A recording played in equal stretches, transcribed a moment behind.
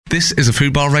This is a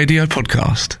Fubar Radio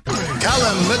podcast.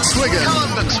 Callum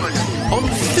McSwiggan. On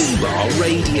Fubar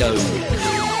Radio.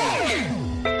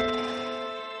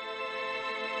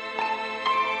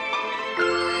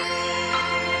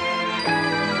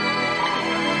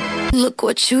 Look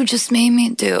what you just made me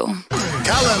do.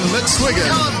 Callum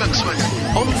McSwiggan.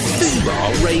 On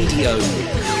Fubar Radio.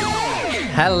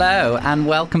 Hello and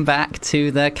welcome back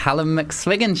to the Callum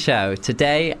McSwiggan Show.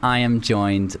 Today I am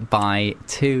joined by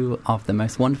two of the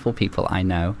most wonderful people I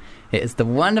know. It is the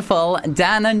wonderful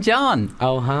Dan and John.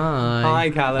 Oh, hi. Hi,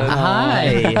 Callum.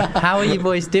 Hi. How are you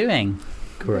boys doing?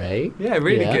 Great. Yeah,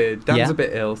 really good. Dan's Yeah. a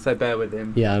bit ill, so bear with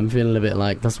him. Yeah, I'm feeling a bit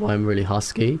like, that's why I'm really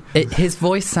husky. His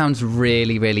voice sounds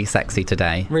really, really sexy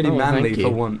today. Really Oh, manly thank you. for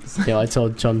once. Yeah,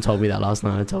 John told me that last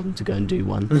night. I told him to go and do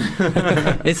one.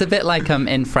 It's a bit like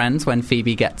in Friends when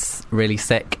Phoebe gets really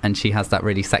sick and she has that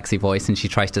really sexy voice and she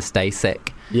tries to stay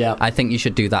sick. Yeah. I think you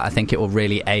should do that. I think it will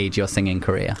really aid your singing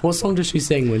career. What song does she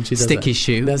sing when she does Sticky that?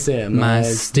 Shoe. That's it. My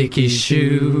sticky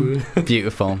shoe.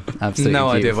 Beautiful. Absolutely No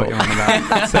idea beautiful. what you're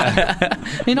on about.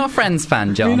 You're not a Friends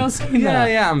fan, John? You're not saying Yeah, that? I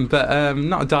am, but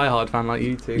not a diehard fan like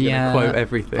you two. Yeah. Gonna quote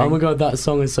everything. Oh my god, that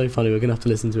song is so funny. We're going to have to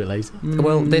listen to it later.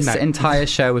 Well, this No. entire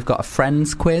show, we've got a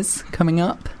Friends quiz coming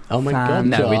up. Oh my god,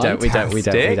 No, we don't.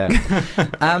 Fantastic.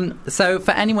 So,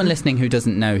 for anyone listening who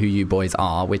doesn't know who you boys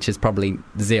are, which is probably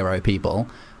 0 people,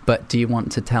 but do you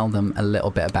want to tell them a little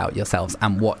bit about yourselves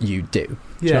and what you do?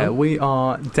 Yeah, John? we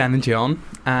are Dan and John,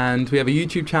 and we have a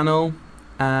YouTube channel,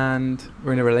 and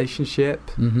we're in a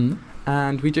relationship, Mm-hmm.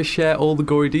 and we just share all the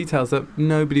gory details that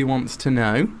nobody wants to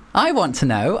know. I want to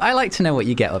know. I like to know what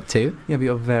you get up to. Yeah, but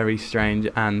you're very strange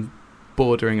and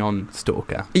bordering on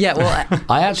stalker. Yeah, well,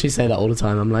 I actually say that all the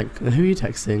time. I'm like, who are you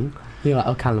texting? You're like,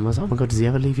 oh, Callum. I was like, oh my god, does he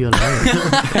ever leave you alone?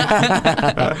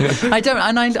 I don't,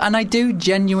 and I do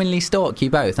genuinely stalk you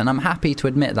both, and I'm happy to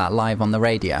admit that live on the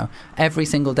radio. Every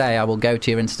single day, I will go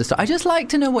to your Insta story. I just like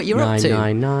to know what you're up to.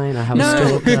 999, I have a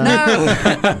No,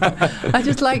 stalker. no. I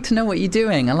just like to know what you're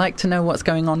doing. I like to know what's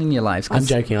going on in your lives. 'Cause- I'm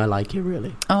joking, I like you,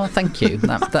 really. Oh, thank you.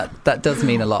 That does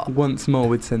mean a lot. Once more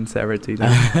with sincerity,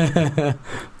 Dan.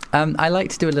 I like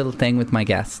to do a little thing with my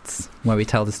guests where we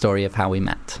tell the story of how we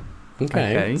met.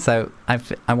 Okay. So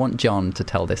I want John to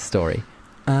tell this story.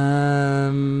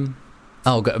 Um,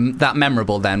 Oh, that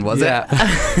memorable then, was it?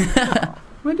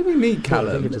 When did we meet, I think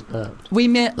Callum? it just burped. We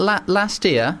met last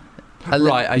year.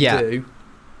 Right, I yeah, do.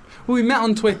 Well, we met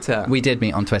on Twitter. we did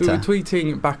meet on We were Twitter.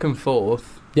 tweeting back and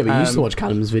forth. Yeah, but you used to Um, watch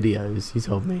Callum's videos, you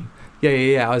told me.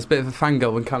 Yeah. I was a bit of a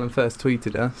fangirl when Callum first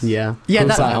tweeted us. Yeah. Yeah, I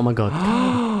was that- like, oh my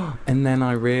god. And then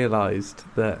I realised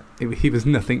that he was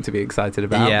nothing to be excited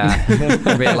about. Yeah,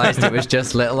 I realised it was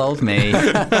just little old me.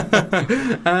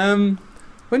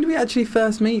 When did we actually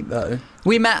first meet, though?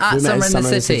 We met at We met Summer at in the Summer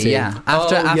in the City, City. yeah.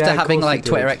 After Oh, yeah, of having course we like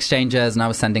Twitter did. exchanges, and I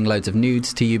was sending loads of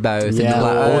nudes to you both. and Yeah, you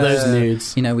were like, all those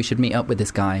nudes. you know, we should meet up with this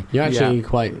guy. You're actually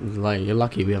quite, like, you're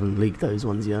lucky we haven't leaked those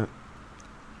ones yet.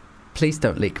 Please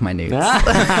don't leak my nudes.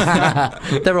 I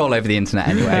They're all over the internet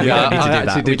anyway. Yeah, we don't need to I do actually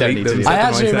that. We did don't leak need to them. do I that.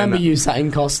 actually saying remember that. you sat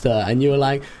in Costa and you were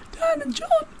like, Dan and John,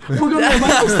 we're going to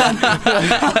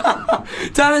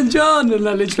Dan and John, and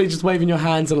like, literally just waving your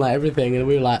hands and like everything, and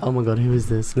we were like, oh my god, who is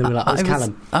this? And then we were like, oh, it's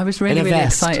Callum. I was really, In a really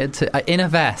vest. excited to... in a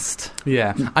vest.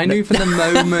 Yeah. I knew from the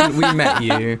moment we met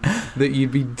you that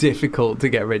you'd be difficult to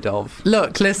get rid of.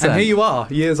 Look, listen. And here you are,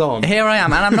 years on. Here I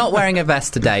am, and I'm not wearing a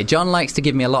vest today. John likes to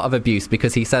give me a lot of abuse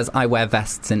because he says I wear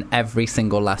vests in every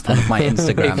single last one of my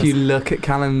Instagrams. If you look at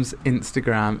Callum's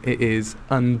Instagram, it is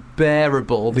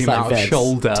unbearable the It's like amount of vest,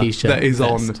 shoulder t-shirt, that is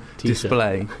on vest, t-shirt.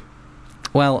 display.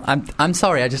 Well, I'm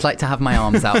sorry. I just like to have my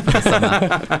arms out for the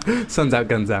summer. Sun's out,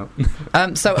 guns out.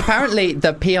 So apparently,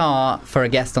 the PR for a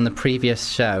guest on the previous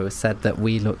show said that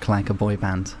we look like a boy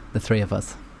band, the three of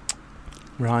us.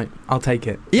 Right, I'll take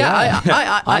it. Yeah,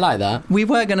 I like that. We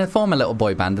were going to form a little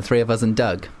boy band, the three of us and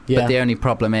Doug. Yeah. But the only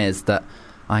problem is that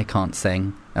I can't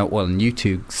sing. Well, and you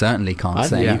two certainly can't I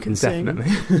sing. think you can sing.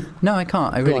 Definitely. No, I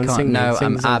can't. I Go really on, can't. sing No, then. Sing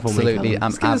I'm the song for me, absolutely. Callum.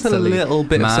 I'm Just give us a absolutely. little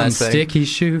bit of My something. sticky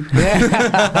shoe.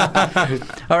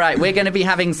 All right, we're going to be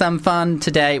having some fun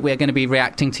today. We're going to be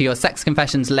reacting to your sex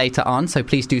confessions later on, so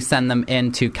please do send them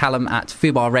in to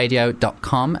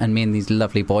callum@fubarradio.com, and me and these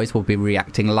lovely boys will be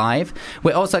reacting live.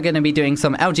 We're also going to be doing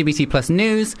some LGBT plus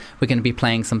news. We're going to be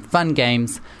playing some fun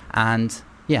games, and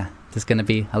yeah, there's going to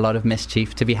be a lot of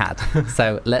mischief to be had.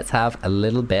 So let's have a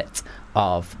little bit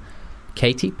of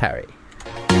Katy Perry.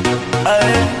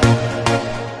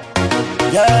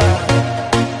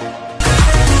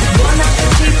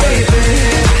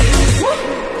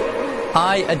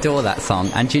 I adore that song,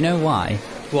 and do you know why?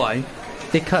 Why?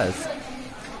 Because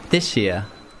this year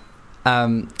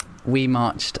we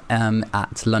marched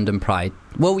at London Pride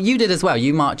Well, you did as well.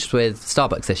 You marched with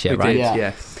Starbucks this year, We right? did, Yeah.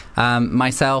 yes.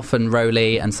 Myself and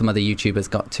Rowley and some other YouTubers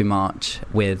got to march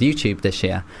with YouTube this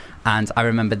year. And I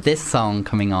remember this song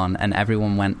coming on and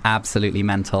everyone went absolutely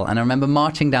mental. And I remember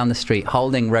marching down the street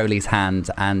holding Rowley's hand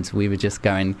and we were just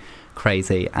going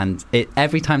crazy. And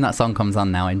every time that song comes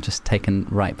on now, I'm just taken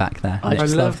right back there. I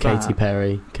just love love Katy that.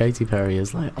 Perry. Katy Perry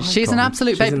is like She's an icon.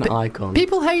 absolute She's babe. an icon.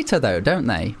 People hate her though, don't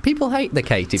they? People hate the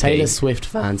Katy Taylor P. Swift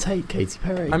fans hate Katy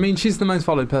Perry. I mean, she's the most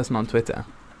followed person on Twitter.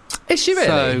 Is she really?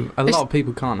 So a Is lot of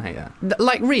people can't hate her.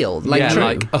 like real? Like yeah, true?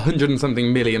 like 100 and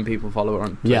something million people follow her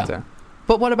on Yeah. Twitter.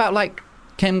 But what about like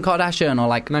Kim Kardashian or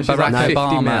like No, she's Barack like 50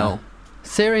 Obama? mil.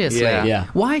 Seriously? Yeah. Yeah.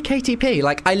 Why Katy P?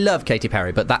 Like, I love Katy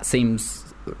Perry, but that seems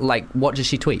like, what does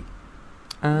she tweet?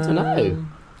 Dunno.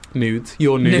 Nudes.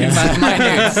 Your nudes. My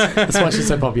nudes. That's why she's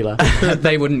so popular.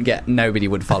 Nobody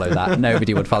would follow that.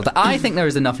 Nobody would follow that. I think there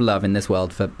is enough love in this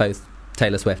world for both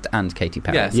Taylor Swift and Katy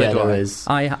Perry. Yeah, so Yeah, do there I. is.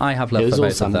 I have It love was for all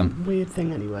both of some them. weird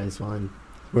thing anyway. It's fine.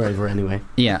 We're over it anyway.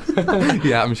 Yeah.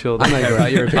 Yeah, I'm sure. I'm they care over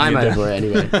about your it. I'm opinion. over it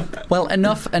anyway. Well,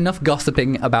 enough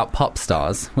gossiping about pop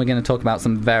stars. We're going to talk about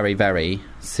some very, very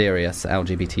serious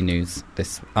LGBT news.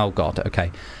 Oh God,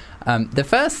 okay. The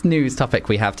first news topic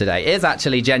we have today is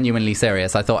actually genuinely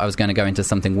serious. I thought I was going to go into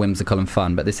something whimsical and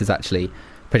fun, but this is actually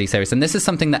pretty serious. And this is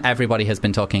something that everybody has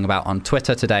been talking about on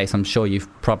Twitter today, so I'm sure you've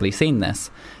probably seen this.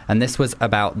 And this was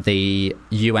about the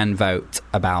UN vote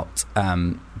about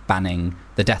banning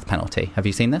the death penalty. Have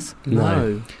you seen this?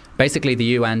 No. Basically, the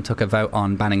UN took a vote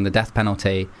on banning the death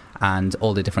penalty, and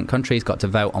all the different countries got to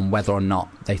vote on whether or not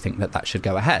they think that that should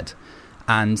go ahead.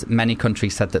 And many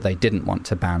countries said that they didn't want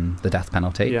to ban the death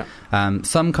penalty. Yeah.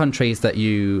 Some countries that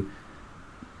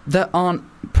aren't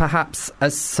perhaps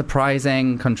as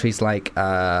surprising, countries like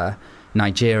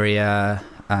Nigeria,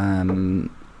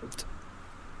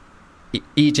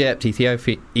 Egypt,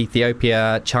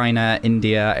 Ethiopia, China,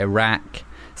 India, Iraq,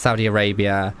 Saudi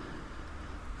Arabia.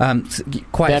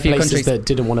 Quite They're a few places countries that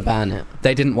didn't want to ban it.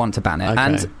 they didn't want to ban it. Okay.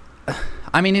 And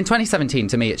I mean, in 2017,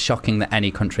 to me, it's shocking that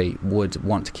any country would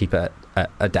want to keep a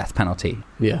death penalty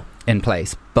Yeah. in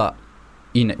place. But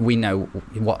we know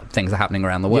what things are happening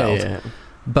around the world. Yeah.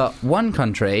 But one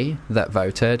country that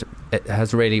voted, it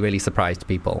has really, really surprised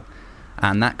people.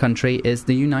 And that country is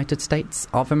the United States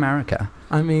of America.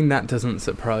 I mean, that doesn't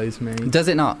surprise me. Does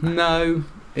it not? No,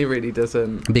 it really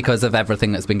doesn't. Because of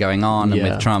everything that's been going on and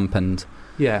Yeah. with Trump and...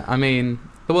 Yeah, I mean,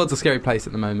 the world's a scary place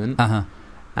at the moment. Uh-huh.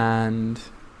 And,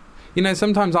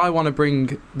 sometimes I want to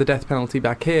bring the death penalty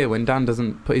back here when Dan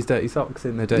doesn't put his dirty socks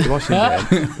in the dirty washing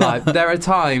bin. Like, there are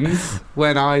times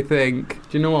when I think,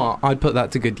 do you know what? I'd put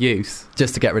that to good use.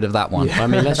 Just to get rid of that one. I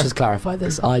mean, let's just clarify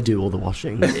this. I do all the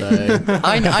washing, so...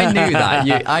 I knew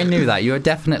that. I knew that. You are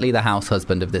definitely the house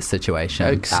husband of this situation.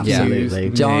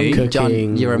 Absolutely. John,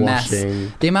 Cooking, you're a mess.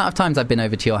 washing. The amount of times I've been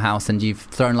over to your house and you've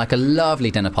thrown like a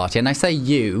lovely dinner party, and I say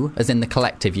you as in the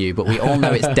collective you, but we all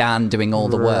know it's Dan doing all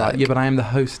the work. Right, yeah, but I am the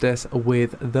hostess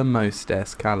with the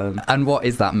mostess, Callum. And what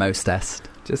is that mostest?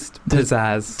 Just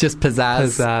pizzazz. Just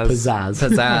pizzazz. Pizzazz.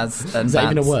 Pizzazz. And Is that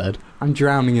even a bants. word? I'm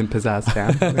drowning in pizzazz,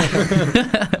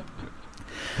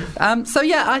 Dan. So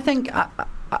yeah, I think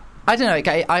I don't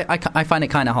know. I find it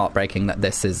kind of heartbreaking that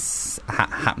this is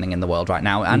happening in the world right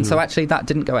now, and so actually that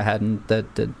didn't go ahead, and the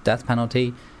death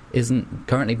penalty isn't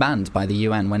currently banned by the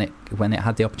UN when it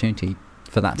had the opportunity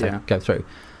for that to go through,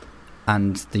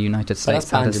 and the United States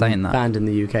had a say in that. Banned in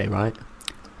the UK, right?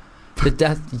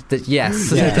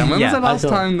 Yes. Yeah. Dan, when was the I last thought-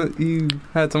 time that you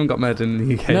heard someone got murdered in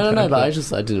the UK? No, but I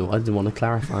didn't want to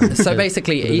clarify. So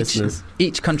basically, for the listeners.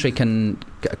 each country can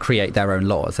create their own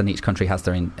laws, and each country has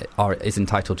is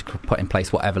entitled to put in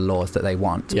place whatever laws that they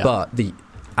want. Yeah. But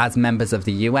as members of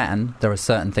the UN, there are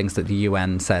certain things that the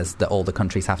UN says that all the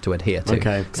countries have to adhere to.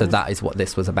 Okay. So that is what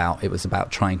this was about. It was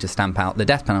about trying to stamp out the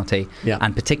death penalty, Yeah.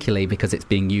 and particularly because it's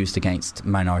being used against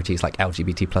minorities like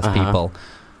LGBT plus Uh-huh. people.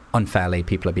 Unfairly,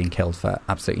 people are being killed for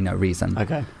absolutely no reason.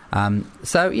 Okay.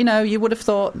 So, you would have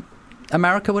thought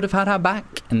America would have had our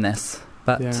back in this,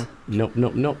 but Yeah. Nope.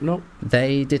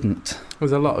 they didn't.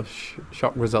 There's a lot of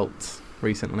shock results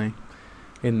recently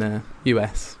in the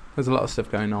US. There's a lot of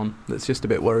stuff going on that's just a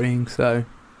bit worrying, so...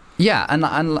 Yeah, and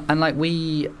like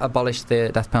we abolished the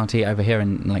death penalty over here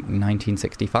in like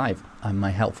 1965.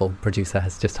 My helpful producer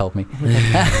has just told me.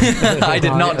 I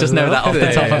did not just know that off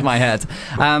the top of my head.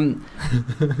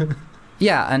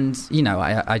 Yeah, and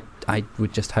I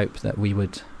would just hope that we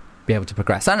would be able to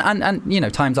progress.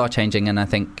 And times are changing, and I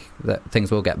think that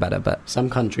things will get better. But Some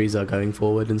countries are going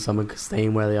forward, and some are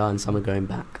staying where they are, and some are going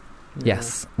back.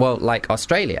 yes, well, like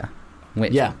Australia,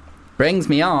 which Yeah. brings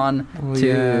me on Oh, to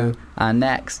yeah. our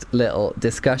next little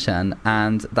discussion,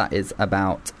 and that is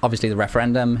about, obviously, the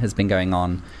referendum has been going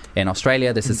on in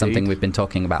Australia. This is something Indeed. we've been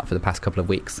talking about for the past couple of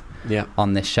weeks Yeah.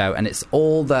 on this show, and it's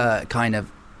all the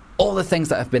things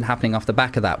that have been happening off the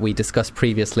back of that. We discussed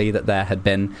previously that there had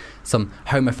been some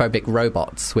homophobic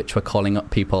robots which were calling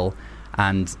up people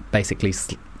and basically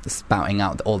spouting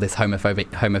out all this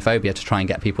homophobia to try and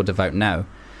get people to vote no.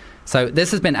 So this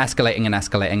has been escalating,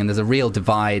 and there's a real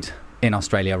divide in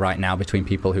Australia right now between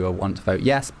people who want to vote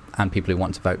yes and people who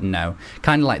want to vote no.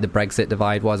 Kind of like the Brexit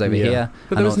divide was over Yeah. here.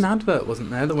 But there was an advert, wasn't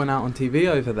there, that went out on TV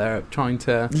over there trying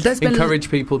to There's been-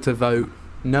 encourage people to vote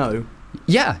no.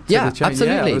 Yeah, the change- yeah, I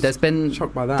absolutely. was There's been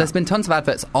shocked by that. There's been tons of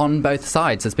adverts on both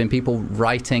sides. There's been people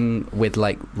writing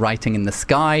in the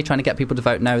sky, trying to get people to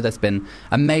vote no. There's been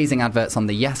amazing adverts on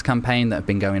the Yes campaign that have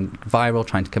been going viral,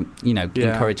 trying to Yeah.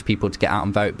 encourage people to get out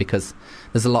and vote, because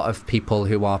there's a lot of people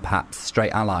who are perhaps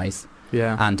straight allies,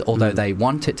 Yeah. and although they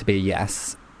want it to be a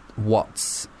yes,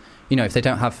 if they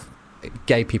don't have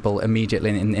gay people immediately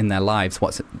in their lives,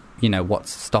 what's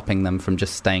stopping them from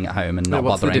just staying at home and not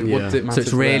bothering? What does it matter So it's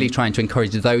to really them? trying to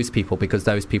encourage those people, because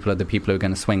those people are the people who are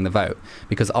going to swing the vote.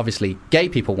 Because obviously gay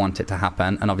people want it to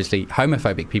happen, and obviously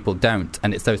homophobic people don't,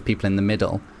 and it's those people in the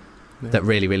middle that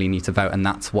really, really need to vote, and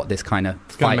that's what this kind of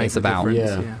It's gonna fight make is the about.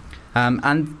 difference, Yeah.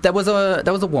 And there was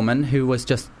a woman who was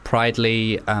just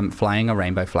proudly flying a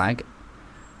rainbow flag,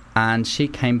 and she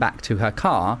came back to her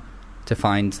car to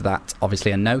find that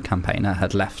obviously a no campaigner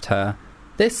had left her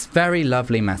this very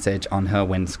lovely message on her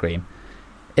windscreen.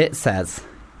 It says,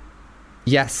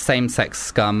 "Yes, same-sex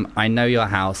scum, I know your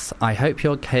house. I hope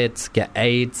your kids get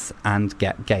AIDS and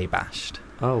get gay bashed."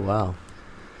 Oh, wow.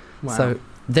 Wow. So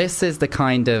this is the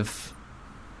kind of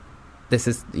this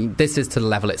is to the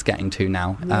level it's getting to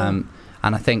now. Yeah.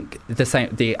 And I think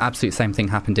the absolute same thing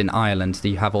happened in Ireland.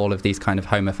 You have all of these kind of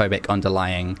homophobic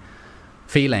underlying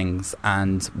feelings,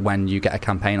 and when you get a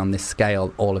campaign on this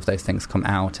scale, all of those things come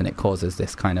out, and it causes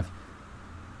this kind of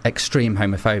extreme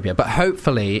homophobia. But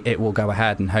hopefully it will go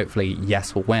ahead, and hopefully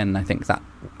yes will win. I think that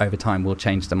over time will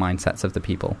change the mindsets of the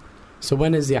people. So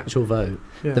when is the actual vote?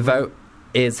 Yeah. The vote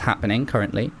is happening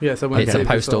currently. Yeah, so when It's they a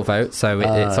postal result- vote, so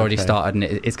it's already okay. started, and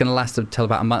it's going to last until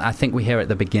about a month. I think we hear at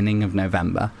the beginning of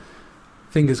November.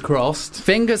 Fingers crossed.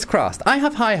 Fingers crossed. I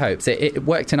have high hopes. It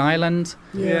worked in Ireland.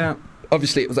 Yeah.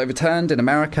 Obviously, it was overturned in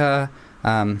America.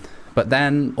 But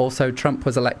then also Trump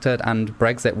was elected and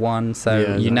Brexit won, so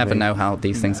Yeah, you never exactly. know how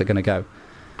these things are going to go,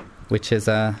 which is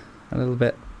a little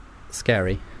bit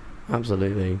scary.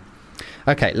 Absolutely.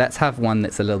 Okay, let's have one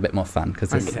that's a little bit more fun,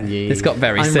 because Okay. this got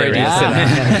very I'm ready serious. for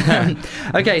didn't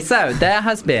it? Okay, so there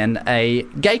has been a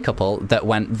gay couple that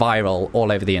went viral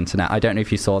all over the internet. I don't know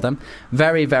if you saw them.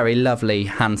 Very, very lovely,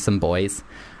 handsome boys.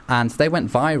 And they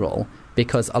went viral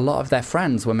because a lot of their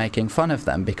friends were making fun of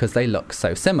them because they look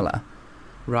so similar.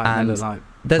 Right, And and like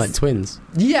There's, Like twins.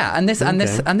 yeah, and this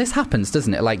Okay. happens,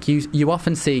 doesn't it? Like you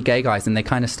often see gay guys, and they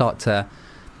kind of start to,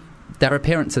 their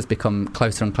appearances become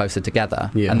closer and closer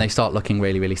together, Yeah. and they start looking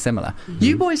really, really similar.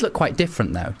 You boys look quite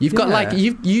different, though. You've got Yeah. like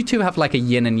you two have like a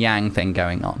yin and yang thing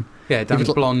going on. yeah, Dan's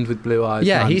You've- blonde with blue eyes.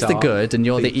 Yeah, and I'm he's the dark good, and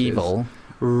you're the features. evil.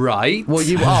 Right. Well,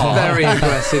 you are. Very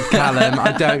aggressive, Callum.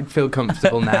 I don't feel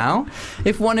comfortable now.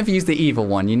 If one of you's the evil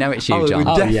one, you know it's you, Oh, it John. would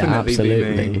Oh, definitely yeah, be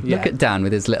absolutely. me. Look at Dan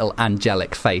with his little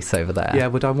angelic face over there. Yeah,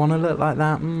 would I want to look like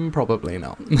that? Probably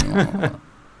not. We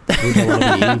don't want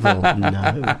to be evil.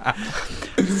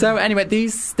 No. So anyway,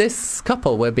 this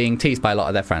couple were being teased by a lot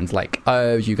of their friends, like,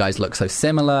 "Oh, you guys look so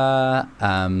similar.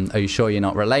 Are you sure you're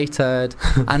not related?"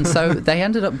 And so they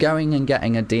ended up going and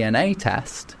getting a DNA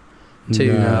test.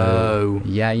 To No.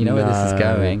 yeah, you know where this is No.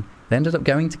 going. They ended up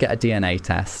going to get a DNA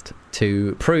test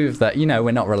to prove that,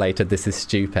 we're not related. This is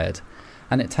stupid.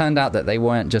 And it turned out that they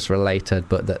weren't just related,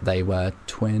 but that they were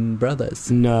twin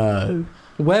brothers. No.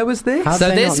 Where was this? How- So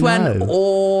did they this not went know?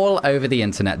 all over the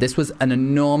internet. This was an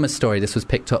enormous story. This was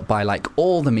picked up by like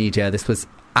all the media. This was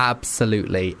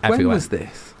absolutely When everywhere. was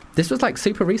this? This was like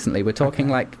super recently. We're talking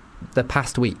like the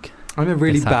past week. I'm a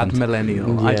really This bad happened.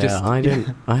 millennial. Yeah,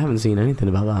 I haven't seen anything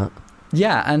about that.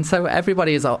 Yeah, and so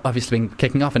everybody has obviously been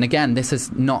kicking off. And again, this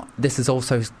has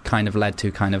also kind of led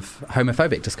to kind of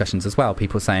homophobic discussions as well.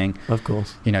 People saying, Of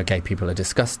course. gay people are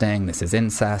disgusting. This is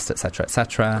incest, etc.,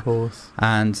 etc. Of course.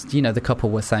 And the couple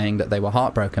were saying that they were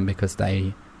heartbroken because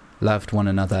they loved one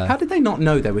another. How did they not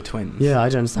know they were twins? Yeah, I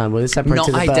don't understand. Were they separated Not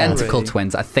at birth? identical Really?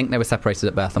 twins. I think they were separated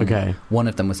at birth, and Okay. one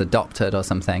of them was adopted or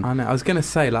something. I know. I was going to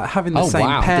say, like, having the Oh, same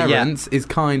wow. parents is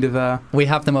kind of a... We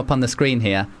have them up on the screen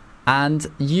here, and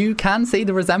you can see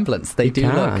the resemblance. They You do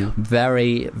can. look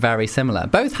very, very similar.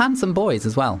 Both handsome boys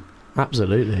as well.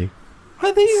 Absolutely.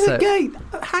 Are these So- a gay?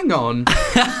 Hang on.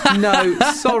 No,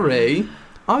 sorry.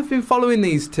 I've been following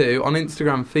these two on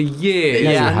Instagram for years.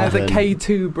 Yeah. And they're the haven't.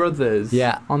 K2 brothers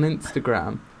Yeah. on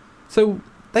Instagram. So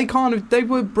they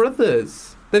were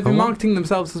brothers. They've been Oh. marketing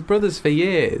themselves as brothers for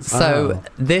years. So Oh.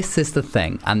 this is the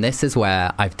thing, and this is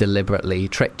where I've deliberately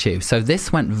tricked you. So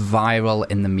this went viral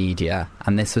in the media,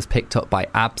 and this was picked up by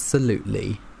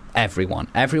absolutely everyone.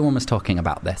 Everyone was talking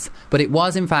about this, but it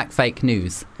was in fact fake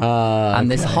news. And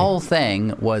this Okay. whole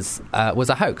thing was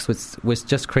a hoax. Was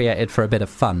just created for a bit of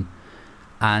fun,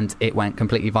 and it went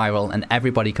completely viral, and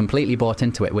everybody completely bought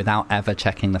into it without ever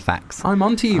checking the facts. I'm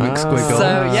onto you, McSquiggle.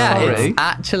 So yeah, Sorry. it's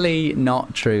actually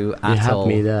not true at had all.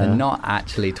 me there. They're not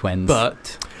actually twins.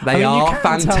 But they I mean, you are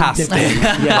can tell fantastic.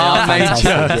 difference. Yeah, Aren't they they are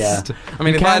fantastic, just? yeah. I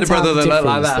mean, You if I had can a brother that tell looked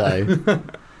like that.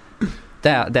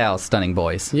 difference, they are stunning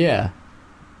boys. though. Yeah,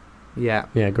 Yeah.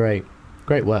 yeah, great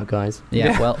work, guys. Yeah,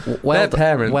 Yeah. well, Their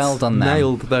parents well done them.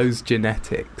 nailed those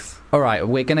genetics. All right,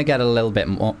 we're going to get a little bit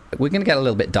more. We're going to get a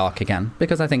little bit dark again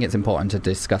because I think it's important to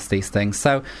discuss these things.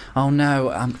 So, oh no,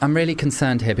 I'm really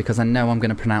concerned here because I know I'm going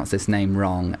to pronounce this name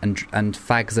wrong. And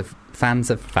fans of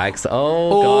fags.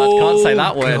 Oh God, can't say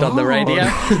that word on the radio.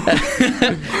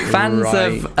 Fans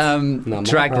Right. of No,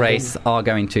 Drag not Race are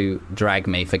going to drag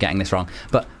me for getting this wrong.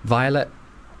 But Violet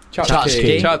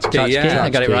Chachki. Chachki, yeah. I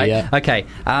got it right. Yeah. Okay.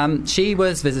 She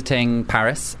was visiting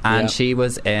Paris, and Yeah. she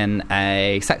was in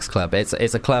a sex club. It's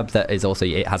a club that is also,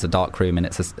 it has a dark room, and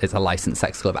it's a licensed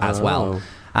sex club as well. Oh.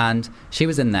 And she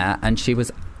was in there, and she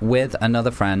was with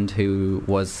another friend who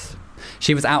was.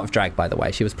 She was out of drag, by the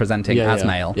way. She was presenting Yeah, as yeah,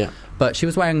 male, yeah. but she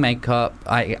was wearing makeup.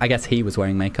 I guess he was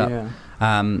wearing makeup. Yeah.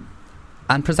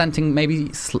 And presenting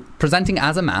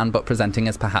as a man, but presenting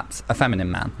as perhaps a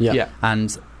feminine man. Yeah. Yeah.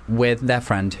 And with their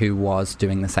friend who was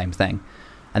doing the same thing.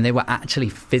 And they were actually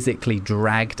physically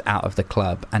dragged out of the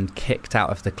club and kicked out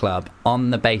of the club on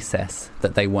the basis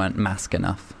that they weren't mask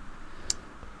enough.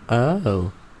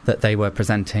 Oh. That they were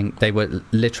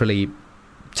literally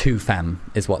too femme,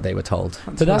 is what they were told.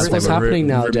 But that's They what's were happening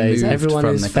nowadays. removed Everyone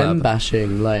from is the club. femme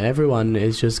bashing. Like everyone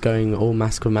is just going all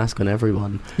mask on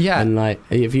everyone. Yeah. And like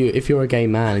if you're a gay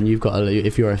man and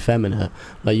if you're effeminate,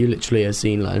 like you literally are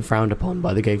seen like and frowned upon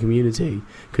by the gay community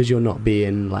because you're not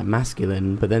being like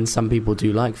masculine. But then some people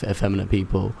do like effeminate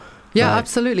people. Yeah, Like-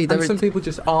 absolutely. And some people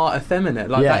just are effeminate.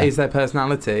 Like, Yeah. that is their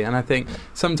personality. And I think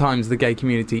sometimes the gay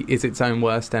community is its own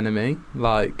worst enemy.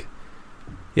 Like,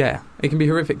 yeah, it can be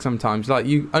horrific sometimes. Like,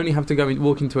 you only have to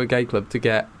walk into a gay club to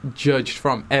get judged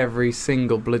from every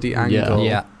single bloody angle.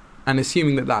 Yeah. And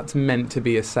assuming that that's meant to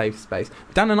be a safe space.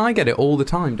 Dan and I get it all the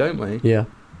time, don't we? Yeah.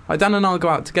 Like, Dan and I will go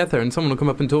out together and someone will come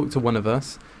up and talk to one of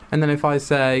us. And then if I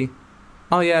say,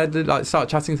 oh yeah, like start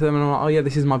chatting to them and I'm like, oh yeah,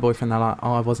 this is my boyfriend. They're like,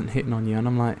 oh, I wasn't hitting on you. And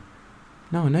I'm like,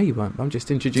 no, I know you weren't. I'm just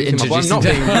introducing my boy. I'm not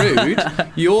being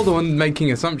rude. You're the one making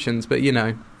assumptions, but you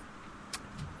know.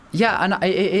 Yeah, and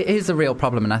it is a real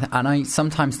problem, and I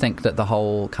sometimes think that the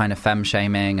whole kind of femme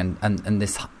shaming and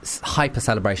this hyper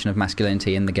celebration of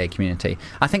masculinity in the gay community,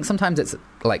 I think sometimes it's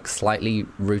like slightly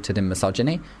rooted in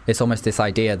misogyny. It's almost this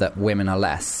idea that women are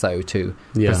less, so to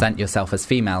present yourself as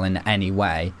female in any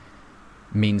way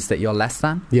means that you're less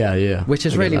than. Yeah, yeah. Which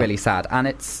is I get really, that. really sad, and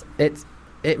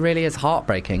it really is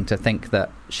heartbreaking to think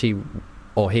that she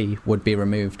or he would be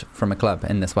removed from a club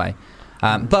in this way,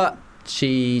 but.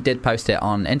 She did post it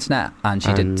on internet, and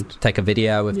she did take a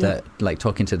video of the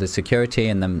talking to the security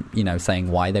and them,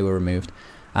 saying why they were removed.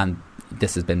 And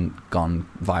this has been gone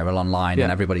viral online,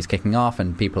 and everybody's kicking off,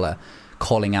 and people are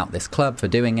calling out this club for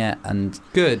doing it. And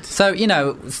good. So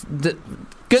the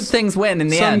good things win in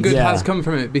the Some end. good has come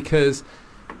from it because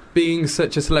being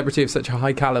such a celebrity of such a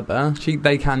high caliber,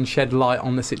 they can shed light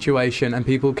on the situation, and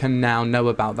people can now know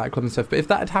about that club and stuff. But if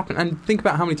that had happened, and think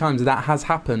about how many times that has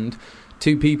happened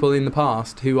to people in the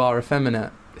past who are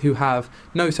effeminate, who have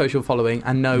no social following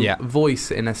and no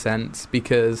voice in a sense,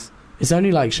 because it's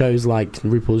only like shows like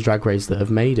RuPaul's Drag Race that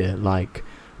have made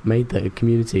the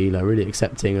community like really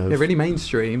accepting of. They're really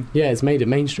mainstream. Yeah, it's made it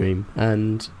mainstream,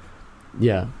 and I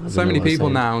don't so know many what I was people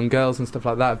saying. now and girls and stuff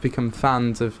like that have become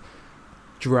fans of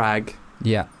drag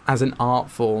as an art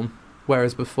form,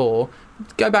 whereas before,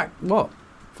 go back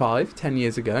 5-10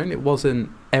 years ago, and it wasn't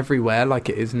everywhere like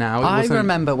it is now. I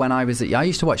remember when I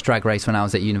used to watch Drag Race when I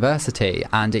was at university,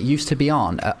 and it used to be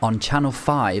on Channel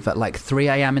 5 at like 3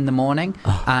 a.m. in the morning,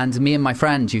 and me and my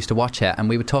friends used to watch it, and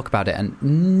we would talk about it, and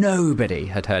nobody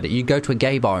had heard it. You'd go to a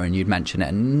gay bar and you'd mention it,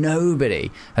 and nobody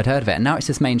had heard of it. And now it's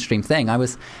this mainstream thing. I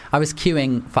was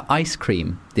queuing for ice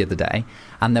cream the other day,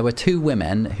 and there were two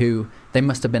women who, they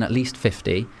must have been at least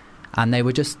 50, and they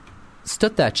were just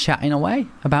stood there chatting away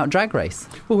about Drag Race.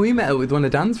 Well, we met her with one of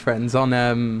Dan's friends on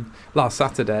last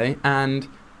Saturday, and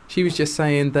She was just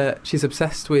saying that she's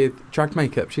obsessed with drag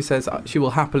makeup. She says she will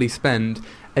happily spend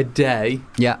a day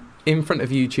Yeah. in front of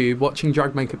YouTube watching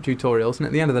drag makeup tutorials, and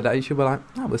at the end of the day she'll be like,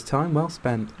 that was time well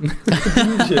spent.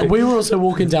 We were also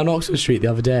walking down Oxford Street the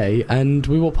other day, and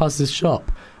we walked past this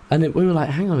shop, and we were like,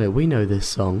 hang on a minute, we know this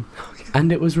song.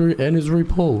 And it was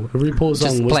RuPaul. A RuPaul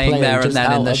song Just was playing there and just then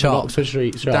in out the of shop. Oxford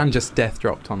Street shop. Dan just death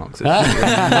dropped on Oxford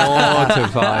Street.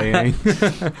 Mortifying.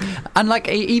 And like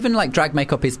even like drag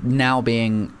makeup is now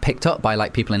being picked up by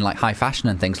like people in like high fashion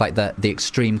and things like the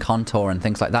extreme contour and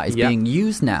things like that is Yeah. being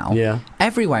used now Yeah.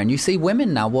 everywhere. And you see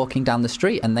women now walking down the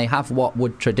street and they have what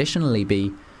would traditionally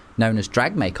be known as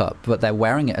drag makeup, but they're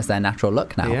wearing it as their natural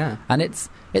look now. Yeah. And it's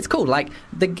cool. Like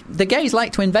the gays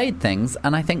like to invade things,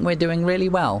 and I think we're doing really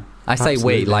well. I say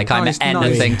Absolutely. we, like I'm Nice-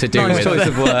 anything to do nice with choice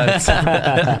of words.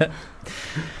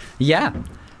 Yeah.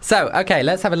 So, okay,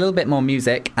 let's have a little bit more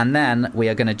music, and then we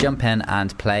are going to jump in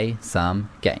and play some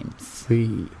games.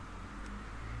 I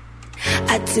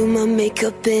do my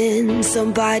makeup in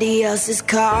somebody else's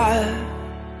car.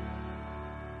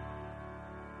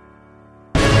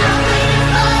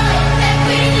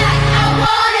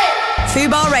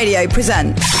 Fubar Radio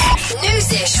presents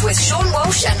Newsish with Sean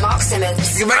Walsh and Mark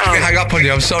Simmons. You're making me hang up on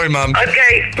you. I'm sorry, Mum.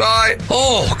 Okay. Bye.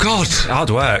 Oh, God. Hard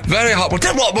work. Very hard. Well,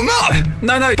 then what? Well, Mum.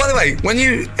 No. By the way, when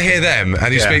you hear them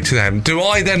and you Yeah. speak to them, do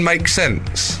I then make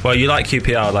sense? Well, you like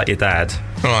QPR like your dad.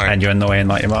 Right. And you're annoying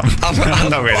like your mum.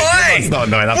 Not really. Oi! That's not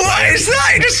annoying. That's What like is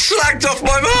that? You just slagged off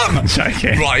my mum. I'm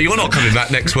joking. Right, you're not coming back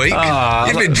next week.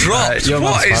 You've been dropped. your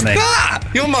What mum's is funny. that?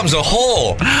 Your mum's a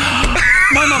whore.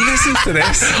 My mum listens to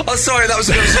this. Oh, sorry, that was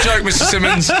a joke, Mr.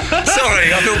 Simmons.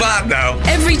 Sorry, I feel bad now.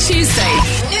 every Tuesday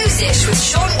Newsish with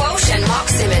Sean Walsh and Mark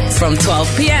Simmons. from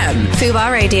 12 p.m.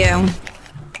 Fubar Radio.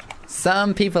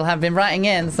 Some people have been writing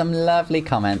in some lovely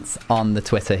comments on the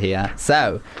Twitter here.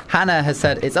 So, Hannah has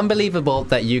said, it's unbelievable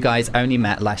that you guys only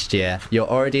met last year. You're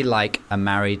already like a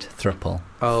married thruple.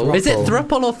 Oh. Is it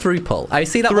thruple or thruple? I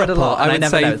see that word a Thruple. lot, I and I would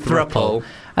never say know. thruple.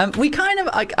 We kind of,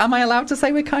 like, am I allowed to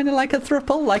say we're kind of like a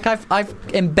thruple? Like, I've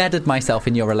embedded myself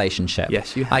in your relationship.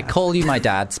 Yes, you have. I call you my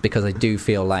dad's because I do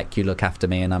feel like you look after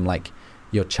me and I'm like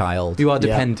your child. You are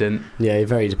dependent. Yeah, you're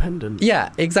very dependent. Yeah,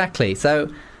 exactly. So,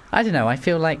 I don't know, I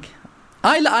feel like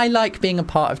I like being a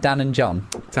part of Dan and John.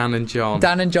 Dan and John.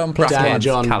 Dan and John plus Dan one. and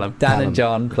John. Callum. Dan Callum. and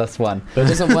John plus one. But it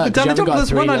doesn't work. 'cause Dan you and haven't John got a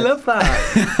plus one. I love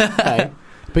that. Okay.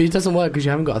 But it doesn't work because you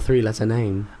haven't got a three-letter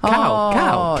name.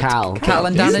 Cal. Cal. Cal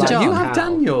and Dan You and John. You have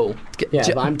Daniel. Yeah,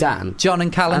 Jo- but I'm Dan. John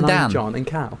and Cal and And Dan. I'm John and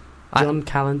Cal. John,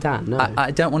 Cal, and Dan. No.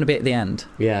 I don't want to be at the end.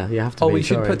 Yeah, you have to Oh, be. we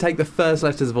should sorry. take the first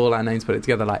letters of all our names, put it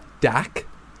together like Dak,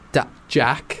 Da-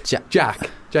 Jack, Ja- Jack,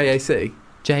 J-A-C.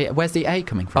 Where's the A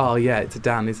coming from? Oh, yeah, it's a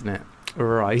Dan, isn't it?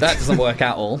 Right. That doesn't work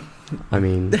out all. I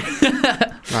mean,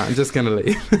 Right, I'm just going to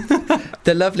leave.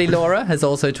 The lovely Laura has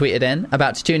also tweeted in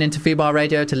about to tune into Fubar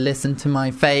Radio to listen to my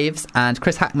faves. And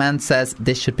Chris Hackman says,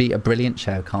 this should be a brilliant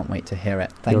show. Can't wait to hear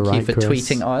it. Thank You're you right, for Chris.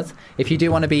 tweeting us. If you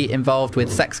do want to be involved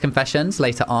with sex confessions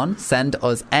later on, send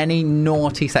us any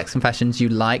naughty sex confessions you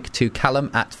like to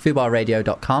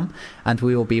callum@fubarradio.com and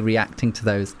we will be reacting to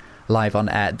those live on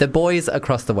air. The boys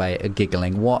across the way are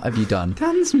giggling. What have you done?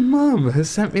 Dan's mum has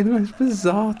sent me the most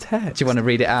bizarre text. Do you want to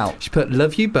read it out? She put,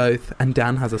 love you both, and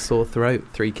Dan has a sore throat,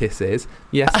 3 kisses.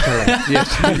 Yes, Colette.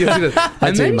 Yes, she does.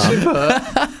 And do, then she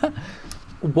put,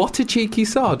 what a cheeky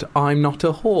sod, I'm not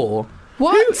a whore.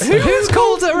 What? Who's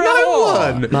called her a No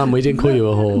whore? one. Mum, we didn't call you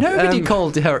a whore. Nobody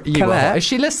called her you a Colette? whore. Is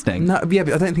she listening? No, yeah,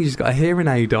 but I don't think she's got a hearing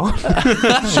aid on.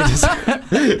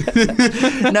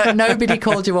 No, nobody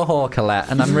called you a whore, Colette,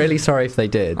 and I'm really sorry if they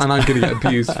did. And I'm going to get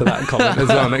abused for that comment as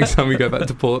well next time we go back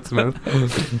to Portsmouth.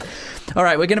 All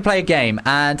right, we're going to play a game,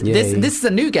 and this Yay. is a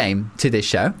new game to this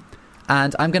show,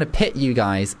 and I'm going to pit you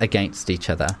guys against each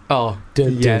other Oh,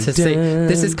 Dun, yeah. to see.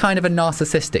 This is kind of a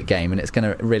narcissistic game, and it's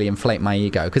going to really inflate my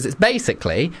ego because it's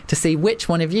basically to see which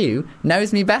one of you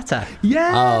knows me better.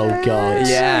 Yeah. Oh, God.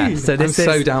 Yeah. So I'm this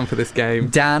so is down for this game.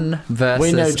 Dan versus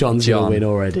We know John's John. going to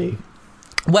win already.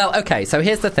 Well, okay. So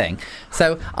here's the thing.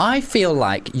 So I feel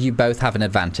like you both have an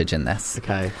advantage in this.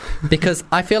 Okay. Because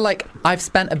I feel like I've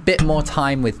spent a bit more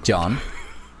time with John,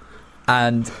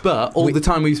 and But all the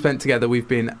time we've spent together, we've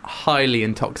been highly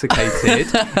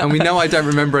intoxicated, and we know I don't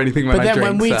remember anything when But I then drink.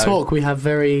 when we so- talk, we have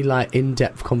very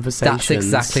in-depth conversations. that's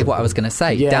exactly what I was going to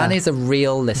say. Yeah. Dan is a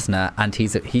real listener, and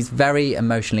he's very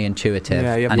emotionally intuitive.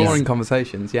 yeah, you have and he's- boring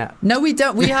conversations. Yeah. No, we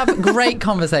don't. We have great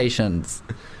conversations.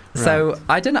 So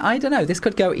I don't know. This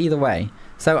could go either way.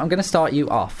 So I'm going to start you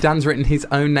off. Dan's written his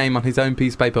own name on his own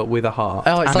piece of paper with a heart.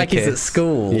 Oh, it's and a like he's at kiss.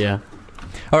 school. Yeah.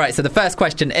 All right. So the first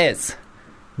question is,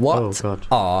 what Oh, God.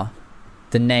 are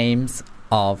the names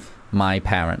of my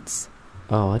parents?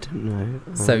 Oh, I don't know.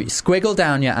 So squiggle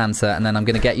down your answer, and then I'm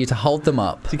going to get you to hold them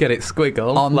up. Do you get it?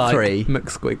 Squiggle. On like 3.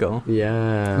 McSquiggle.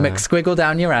 Yeah. McSquiggle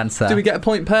down your answer. Do we get a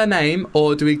point per name,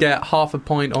 or do we get half a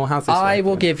point, or how's this I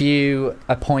will working? give you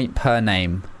a point per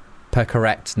name, per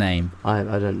correct name. I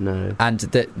don't know. And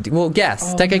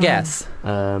guess. Oh, Take a no. guess.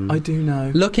 I do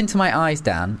know. Look into my eyes,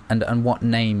 Dan, and what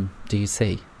name do you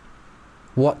see?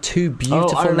 What two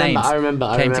beautiful I names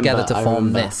remember, came together to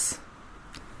form this?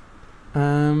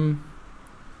 Oh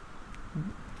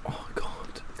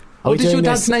God. Are we What does your doing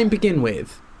dad's this- name begin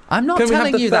with? I'm not Can we have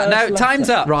telling the you that. No, first time's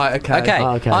letter? up. Right, okay. Okay.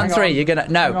 Oh, okay. On Hang 3, on. you're gonna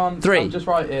Hang on, 3, I'm just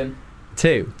writing.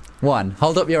 2, 1.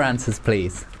 Hold up your answers,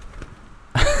 please.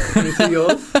 Can you see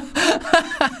yours?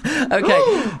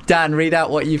 Okay, Dan, read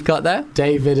out what you've got there.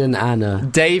 David and Anna.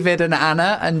 David and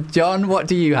Anna. And John, what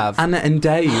do you have? Anna and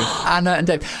Dave. Anna and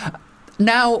Dave.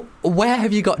 Now, where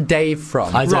have you got Dave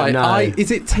from? I don't know.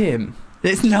 Is it Tim?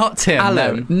 It's not Tim.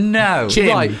 Alan. No. Jim.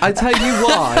 Right, I tell you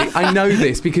why I know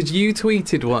this, because you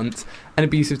tweeted once an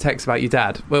abusive text about your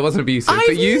dad. Well, it wasn't abusive, I've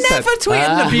but you never said tweeted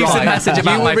an abusive Right. message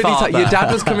about you my were really father. your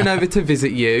dad was coming over to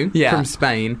visit you Yeah. from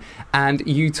Spain, and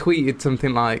you tweeted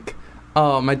something like,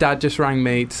 "Oh, my dad just rang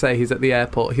me to say he's at the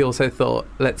airport. He also thought,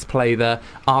 let's play the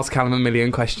Ask Callum a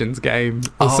Million Questions game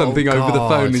or Oh, something over the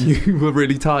phone, God. and you were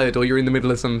really tired, or you're in the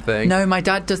middle of something." No, my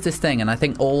dad does this thing, and I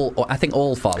think all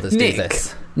fathers Nick. do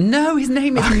this. No, his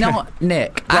name is not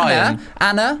Nick. Ryan.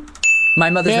 Anna. My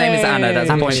mother's name is Anna. That's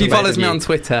a point. She for both follows of me you. on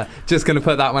Twitter. Just going to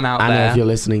put that one out Anna, there. if you're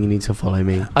listening, you need to follow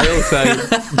me. I also,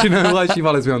 do you know why she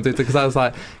follows me on Twitter? Because I was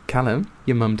like, "Callum,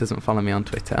 your mum doesn't follow me on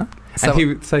Twitter,"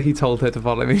 so he told her to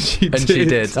follow me. She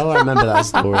did. Oh, I remember that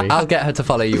story. I'll get her to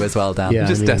follow you as well, Dan. Yeah. I'm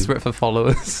just I mean- desperate for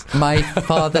followers. My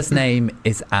father's name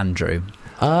is Andrew.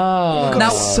 Oh. Now,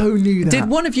 so knew that. Did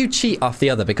one of you cheat off the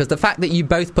other? Because the fact that you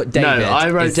both put David, No, I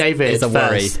wrote David is a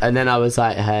worry. first, and then I was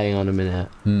like, hang on a minute.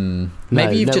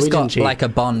 Maybe you've no, just we got didn't cheat. like a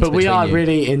bond. But we between are you.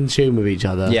 really in tune with each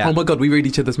other. Yeah. Oh my God, we read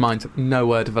each other's minds. No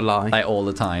word of a lie. Like all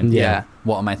the time. Yeah.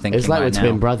 What am I thinking? It's like right we're now?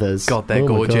 twin brothers. God, they're Oh my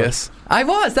God. gorgeous. I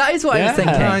was. That is what I was Yeah.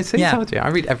 thinking. I see, Yeah. told you. I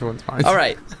read everyone's minds. All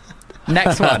right.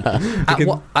 Next one.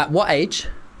 can- At what age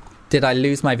did I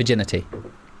lose my virginity?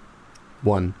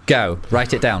 1. Go.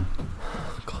 Write it down.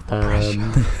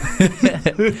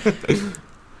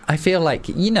 I feel like,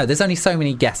 there's only so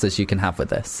many guesses you can have with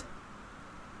this.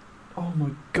 Oh my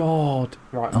God.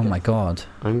 Right. Oh my God.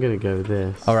 I'm going to go with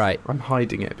this. All right. I'm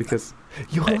hiding it because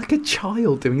you're like a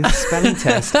child doing a spelling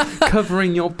test,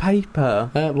 covering your paper.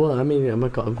 Well, I mean,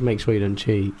 I've got to make sure you don't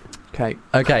cheat. Okay.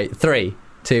 Okay. 3,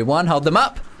 2, 1. Hold them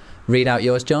up. Read out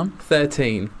yours, John.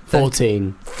 13.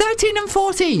 14. 13 and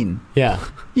 14. Yeah.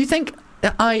 You think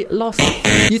I lost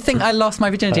my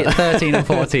virginity at 13 and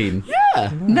 14? Yeah.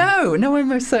 No, I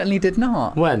most certainly did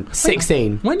not. When?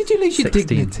 16. When did you lose your 16.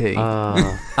 dignity? Do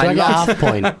I I get lost- half a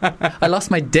point? I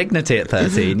lost my dignity at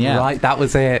 13, yeah. Right, that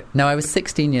was it. No, I was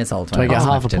 16 years old Do when I get lost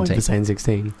my half a point virginity. for saying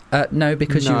 16? No,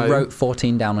 because No. you wrote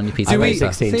 14 down on your piece I of wrote paper.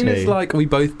 16 Seeing as too. like we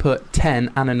both put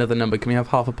 10 and another number, can we have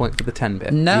half a point for the 10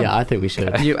 bit? No, Yeah, I think we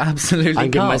should. you absolutely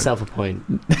I'm giving can't. myself a point.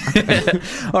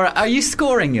 All right, are you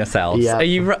scoring yourselves? Yeah. Are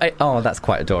you? Oh, that's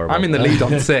quite adorable. I'm in the lead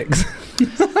on 6.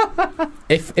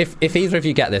 If either of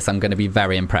you get this, I'm going to be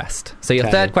very impressed. So your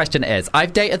Okay. third question is: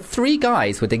 I've dated 3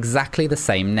 guys with exactly the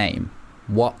same name.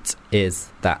 What is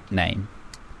that name?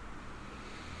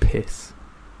 Piss.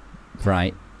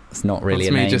 Right, it's not really That's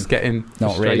a me name. just getting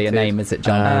Not really a frustrated. name, is it,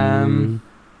 John?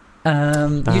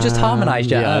 You just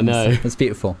harmonised your yeah, I ums. know. It's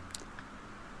beautiful.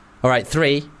 All right,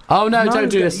 3, Oh, no, No, don't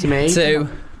do this to me. 2.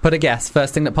 Put a guess.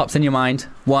 First thing that pops in your mind.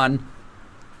 1.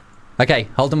 Okay,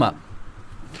 hold them up.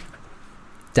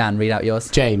 Dan, read out yours.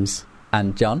 James.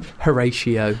 And John?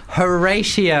 Horatio.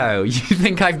 Horatio. You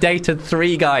think I've dated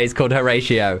 3 guys called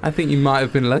Horatio? I think you might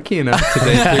have been lucky enough to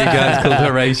date 3 guys called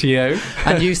Horatio.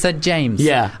 And you said James.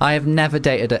 Yeah. I have never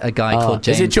dated a guy Oh, called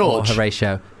James is it George? or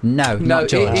Horatio. No, No, not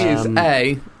George. it is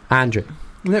A. Andrew.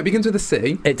 No, it begins with a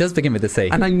C. It does begin with a C.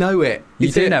 And I know it.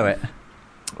 You do know it.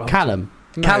 Callum.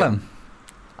 No. Callum.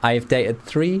 I have dated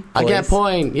 3 boys. I get a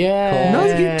point. Yeah. No,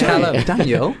 you don't. Callum.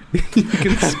 Daniel. You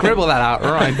can scribble that out,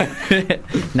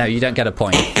 right? No, you don't get a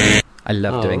point. I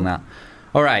love Oh. doing that.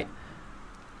 All right.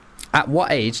 At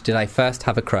what age did I first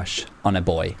have a crush on a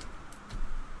boy?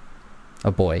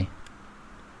 A boy.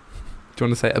 Do you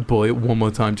want to say a boy one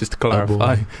more time just to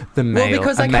clarify? boy. The male. Well,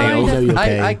 because a I male. No, you're kind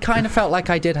gay. of, I kind of felt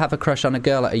like I did have a crush on a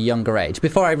girl at a younger age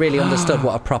before I really understood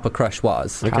what a proper crush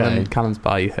was. Okay. Callum's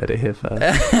bi, you heard it here first.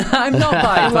 I'm not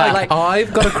bi, but like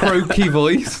I've got a croaky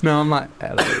voice. No, I'm like,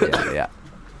 hello, yeah.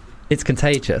 it's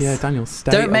contagious. Yeah, Daniel,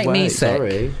 stay Don't make me away. sick.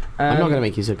 Sorry. I'm not going to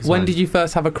make you sick. it's When fine. did you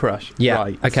first have a crush? Yeah.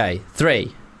 Right. Okay.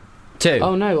 3, 2,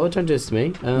 Oh, no. Don't do this to me.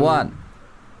 1.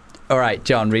 All right,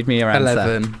 John, read me your answer.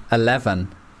 11.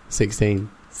 11. 16.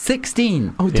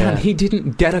 16. Oh, Dan, Yeah. he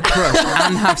didn't get a crush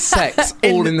and have sex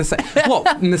all in the same...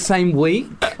 What, in the same week?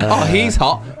 Oh, he's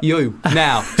hot. You.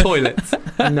 Now. Toilets.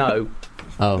 No.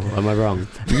 Oh, am I wrong?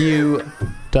 You...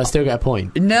 Do I still get a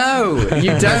point? No,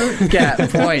 you don't get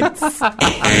points.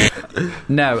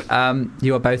 No,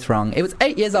 you are both wrong. It was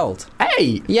 8 years old.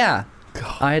 8? Yeah.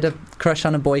 I had a crush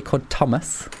on a boy called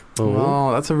Thomas.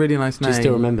 Oh, that's a really nice Do name. you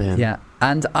still remember him? Yeah.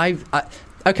 And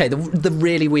okay, the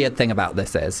really weird thing about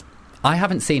this is I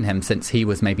haven't seen him since he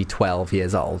was maybe 12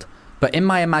 years old. But in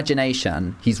my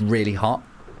imagination, he's really hot.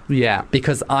 Yeah.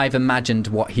 Because I've imagined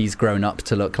what he's grown up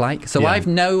to look like. So Yeah. I've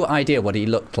no idea what he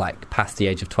looked like past the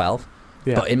age of 12.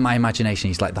 Yeah. But in my imagination,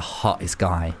 he's like the hottest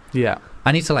guy. Yeah.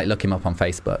 I need to like look him up on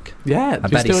Facebook. Yeah. I Do you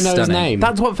bet he's still know his stunning. name?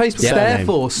 That's what Facebook's Yeah. there Name.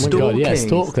 for. Oh my Stalking. God, yeah,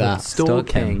 stalk that.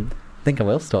 Stalking. I think I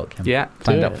will stalk him. Yeah.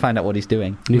 Find Do out, it. find out what he's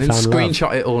doing. And then Newfound love.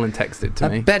 screenshot it all and text it to I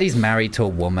me. bet he's married to a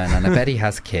woman and I bet he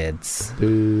has kids.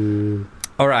 Boo.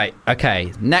 All right,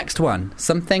 okay. Next one.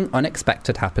 Something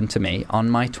unexpected happened to me on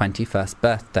my 21st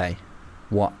birthday.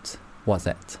 What was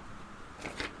it?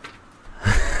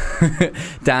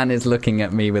 Dan is looking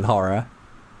at me with horror.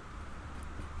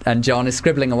 And John is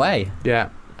scribbling away. Yeah.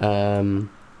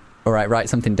 All right, write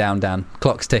something down, Dan.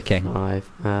 Clock's ticking. 5.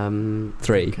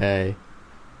 3, Okay.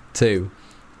 2,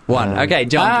 1. Okay,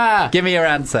 John, give me your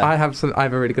answer. I have a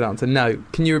really good answer. No.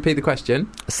 Can you repeat the question?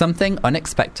 Something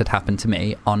unexpected happened to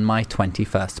me on my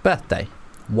 21st birthday.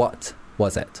 What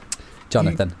was it?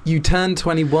 Jonathan. You turned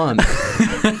 21.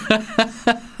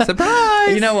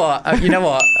 Surprise! You know what? I'm going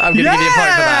to give you a point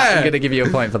for that. I'm going to give you a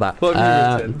point for that. What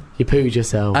have you written? You pooed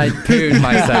yourself. I pooed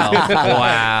myself.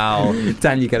 Wow.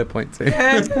 Dan, you get a point too.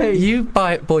 You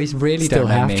boys really Still don't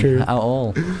know half me true. at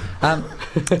all.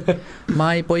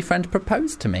 My boyfriend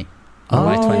proposed to me on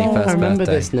my 21st I remember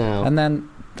birthday. this now. And then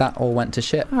that all went to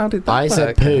shit. How did that I work?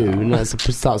 said poo, and that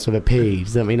starts with a P.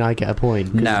 Does that mean I get a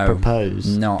point? 'Cause No. it's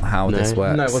proposed. Not how No? this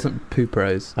works. No, it wasn't Poop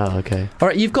Rose. Oh, okay. All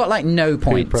right, you've got like no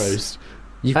points. Pros.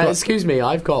 You've got, Excuse me,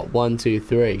 I've got 1, 2,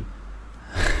 3.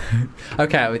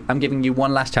 okay, I'm giving you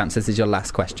one last chance. This is your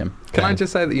last question. Can I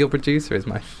just say that your producer is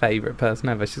my favourite person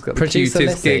ever? She's got the Producer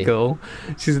cutest Lissy. giggle.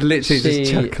 She's literally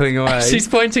just chuckling away. She's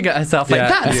pointing at herself like,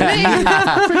 Yeah.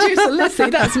 that's me! Producer Lissy,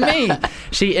 that's me!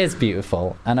 She is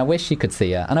beautiful, and I wish you could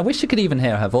see her, and I wish you could even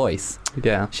hear her voice.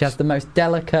 Yeah. She has the most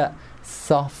delicate,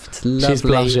 soft, lovely... She's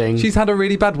blushing. She's had a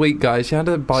really bad week, guys. She had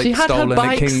her bike She had her stolen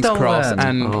bike at King's stolen. Cross.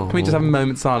 And Oh. can we just have a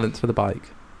moment's silence for the bike?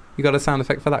 You got a sound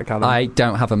effect for that, Callum? I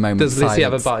don't have a moment Does of Lissy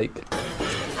have a silence. bike?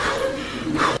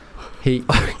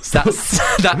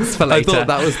 That's for later. thought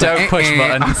that was Don't push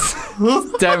buttons.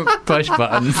 Don't push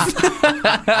buttons.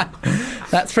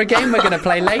 That's for a game we're going to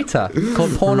play later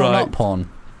called Porn or Right. Not Porn.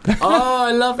 Oh,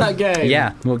 I love that game.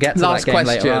 Yeah, we'll get to Last that game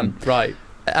question. later on. Right.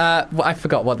 Well, I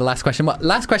forgot what the last question was.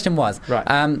 Last question was,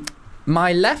 Right.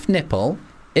 my left nipple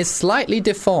is slightly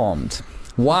deformed.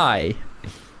 Why?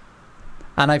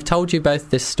 And I've told you both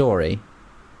this story.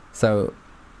 So,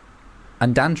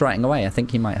 and Dan's writing away. I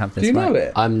think he might have this Do you know right.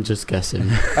 it? I'm just guessing.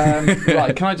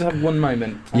 Right, can I just have one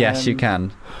moment? Yes, you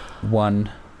can. 1,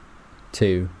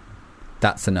 2.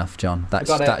 That's enough, John. Got it.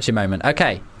 That's your moment.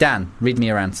 Okay, Dan, read me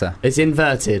your answer. It's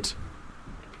inverted.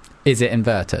 Is it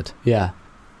inverted? Yeah.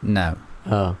 No.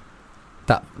 Oh.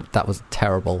 That was a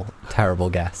terrible, terrible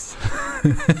guess.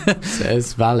 So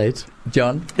it's valid.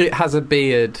 John? It has a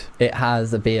beard. It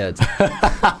has a beard.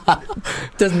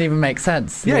 Doesn't even make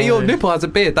sense. Yeah, your nipple has a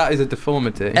beard. That is a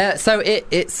deformity. So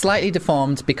it's slightly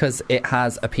deformed because it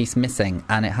has a piece missing.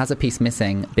 And it has a piece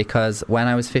missing because when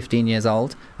I was 15 years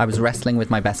old, I was wrestling with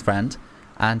my best friend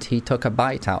and he took a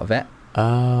bite out of it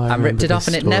Oh, I and ripped remember it off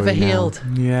this and it never story now. healed.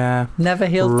 Yeah. Never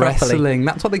healed properly. Wrestling.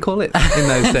 That's what they call it in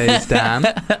those days, Dan.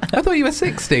 I thought you were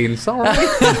 16. Sorry.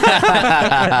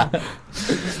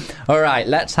 All right,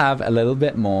 let's have a little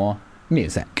bit more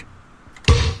music.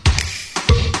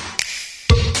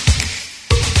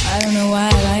 I don't know why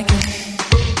I like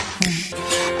it.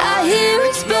 I hear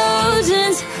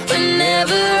explosions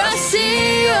whenever I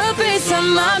see your face on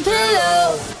my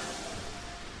pillow.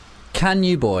 Can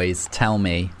you boys tell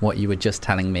me what you were just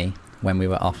telling me when we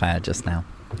were off air just now?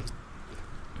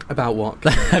 About what?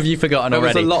 Have you forgotten There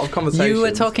was already? a lot of conversations. You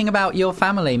were talking about your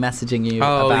family messaging you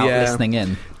Oh, about yeah. listening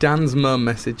in. Dan's mum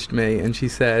messaged me and she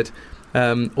said,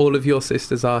 all of your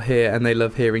sisters are here and they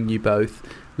love hearing you both.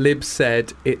 Lib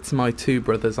said it's my two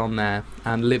brothers on there,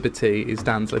 and Liberty is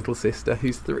Dan's little sister,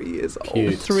 who's 3 years old.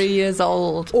 Cute. 3 years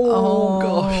old. Oh,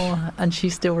 gosh. And she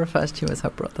still refers to you as her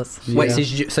brothers. Yeah. Wait,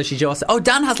 so she's yours? Oh,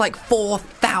 Dan has like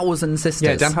 4,000 sisters.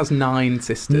 Yeah, Dan has 9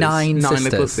 sisters. Nine little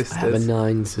sisters. sisters. I have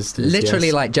 9 sisters. Literally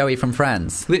yes. like Joey from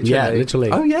Friends. Literally. Yeah, literally.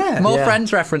 Oh, yeah. More Yeah.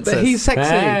 Friends references. But he's sexy.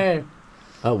 Hey.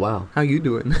 Oh wow. How you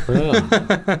doing?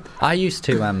 Oh, I used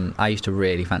to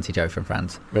really fancy Joey from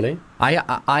Friends. really?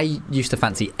 I used to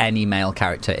fancy any male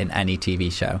character in any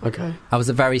TV show. Okay. I was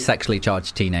a very sexually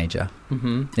charged teenager.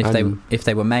 Mm-hmm. If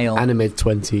they were male, And a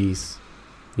mid-20s,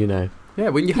 you know. Yeah,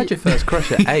 when you had your first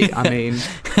crush at 8, I mean...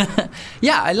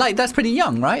 yeah, that's pretty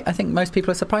young, right? I think most people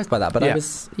are surprised by that, but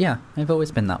Yeah. I've always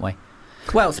been that way.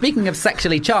 Well, speaking of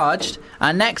sexually charged,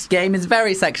 our next game is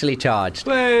very sexually charged.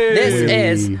 This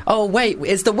is... Oh, wait,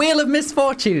 it's the Wheel of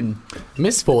Misfortune.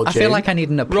 Misfortune. I feel like I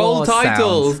need an Roll applause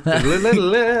titles.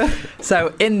 sound.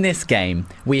 So, in this game,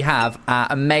 we have our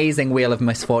amazing Wheel of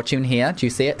Misfortune here. Do you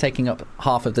see it taking up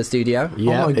half of the studio?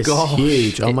 Yeah, Oh my it's gosh.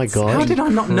 huge. Oh my It's- god. How did I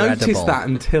not notice Incredible. that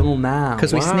until now?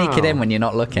 Because we sneak it in when you're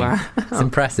not looking. Wow. It's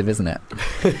impressive, isn't it?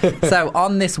 So,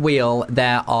 on this wheel,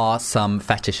 there are some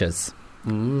fetishes.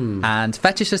 And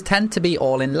fetishes tend to be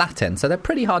all in Latin, so they're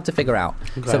pretty hard to figure out.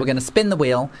 Okay. So we're going to spin the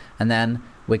wheel, and then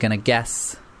we're going to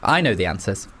guess. I know the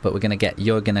answers, but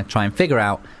you're going to try and figure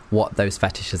out what those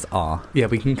fetishes are. Yeah,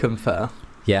 we can confer.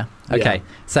 Yeah? Okay. Yeah.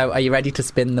 So are you ready to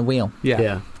spin the wheel? Yeah.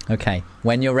 Yeah. Okay.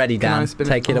 When you're ready, Can I Dan, spin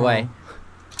take it away.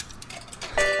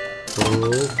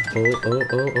 Oh.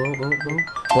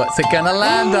 What's it going to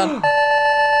land on?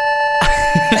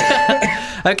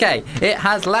 Okay. It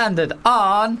has landed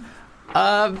on...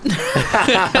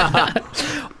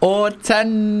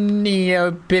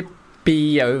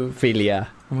 Ortenopiophilia.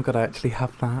 Oh my god, I actually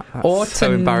have that. That's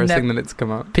so embarrassing that it's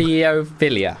come up.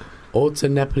 Piophilia.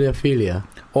 Ortonepophilia.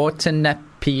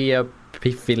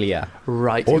 Ortonepiophilia.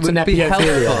 Right. It would be Ortonepiophilia.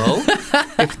 helpful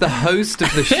if the host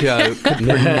of the show could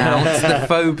pronounce the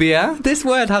phobia. This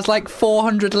word has like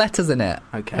 400 letters in it.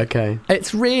 Okay. Okay.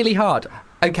 It's really hard.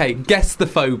 Okay, guess the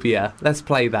phobia. Let's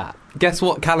play that. Guess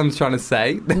what Callum's trying to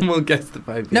say, then we'll guess the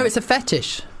phobia. No, it's a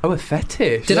fetish. Oh, a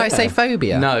fetish? Did I say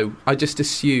phobia? No, I just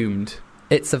assumed.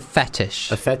 It's a fetish.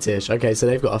 A fetish. Okay, so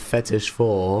they've got a fetish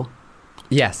for...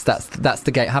 Yes, that's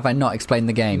the game. Have I not explained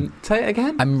the game? Say it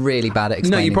again? I'm really bad at No,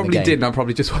 explaining you probably the game. did, and I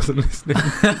probably just wasn't listening.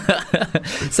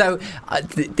 So,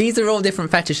 these are all different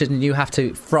fetishes, and you have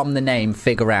to, from the name,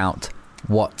 figure out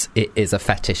what it is a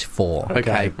fetish for.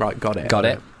 Okay, right, got it. Got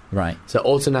it? Right. So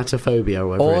ortonatophobia, or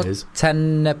whatever it is.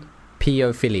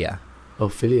 Ortonepiophilia. Or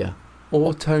philia.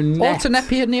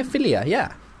 Ortonepiophilia,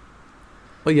 yeah.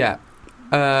 Well, yeah.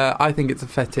 I think it's a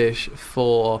fetish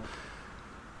for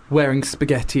wearing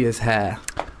spaghetti as hair.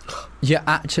 You're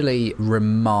actually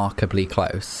remarkably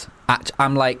close.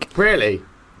 I'm like Really?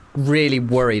 really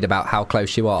worried about how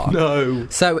close you are. No.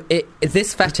 So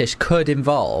this fetish could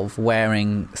involve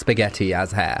wearing spaghetti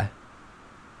as hair.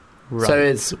 Right. So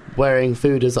it's wearing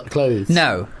food as clothes?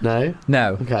 No, No?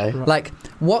 no. Okay. Like,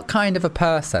 what kind of a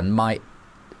person might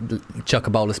chuck a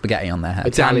bowl of spaghetti on their head?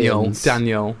 Italians.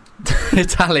 Daniel.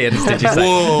 Italians, did you say?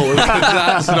 Whoa,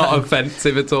 that's not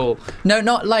offensive at all. No,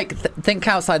 not like think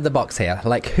outside the box here.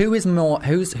 Like, who's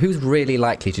really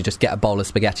likely to just get a bowl of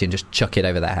spaghetti and just chuck it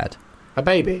over their head? A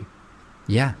baby?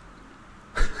 Yeah,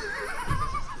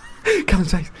 Come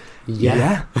say.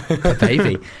 Yeah. a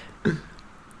baby.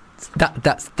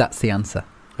 That's the answer.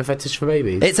 A fetish for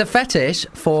babies? It's a fetish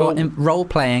for role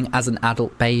playing as an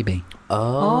adult baby.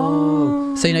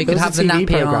 Oh. So you There could was have a the TV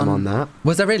nappy program on that.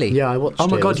 Was there really? Yeah, I watched it. Oh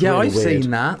my It god, was yeah, really I've weird.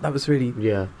 seen that. That was really...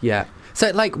 Yeah. Yeah. So,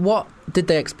 like, what did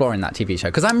they explore in that TV show?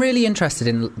 Because I'm really interested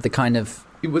in the kind of...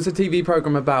 It was a TV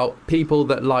program about people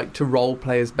that like to role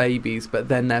play as babies, but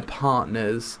then their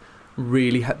partners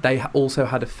really also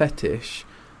had a fetish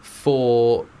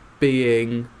for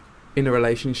being in a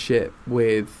relationship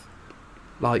with,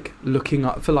 like, looking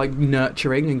up for, like,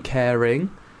 nurturing and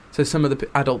caring. So some of the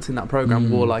adults in that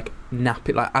program wore like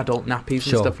adult nappies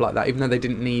Sure. and stuff like that, even though they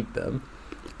didn't need them.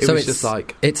 It So was it's just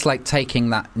like... It's like taking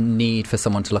that need for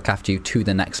someone to look after you to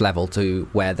the next level, to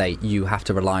where you have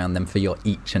to rely on them for your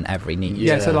each and every need.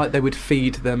 Yeah, so Yeah. like they would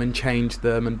feed them and change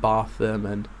them and bath them,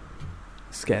 and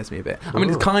it scares me a bit. I mean,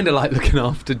 Ooh. it's kind of like looking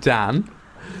after Dan,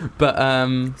 but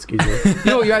Excuse me.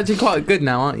 you're actually quite good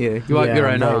now, aren't you? You wipe your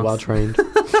own very arse. well trained.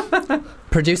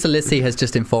 Producer Lizzie has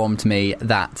just informed me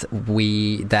that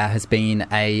there has been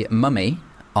a mummy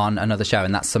on another show,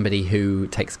 and that's somebody who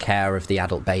takes care of the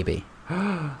adult baby.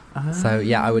 So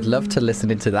yeah, I would love to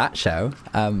listen into that show.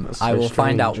 That's I so will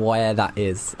find out strange. where that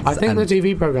is. I think And- the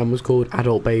TV program was called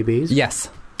Adult Babies. Yes.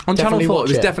 On Channel Definitely 4, it watch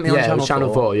was it. definitely on Yeah, it Channel was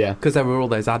Channel 4, yeah. Because there were all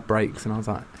those ad breaks, and I was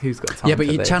like, who's got time Yeah, but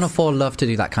for this? Channel 4 love to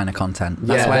do that kind of content.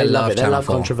 That's Yeah, why I they love love it. They Channel love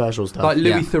 4. controversial stuff. Like Louis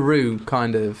Yeah. Theroux,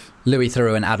 kind of. Louis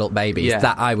Theroux and Adult Babies. Yeah.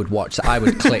 That I would watch. I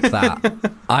would click that.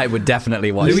 I would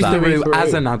definitely watch Louis that. Theroux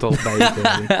as an adult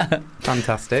baby.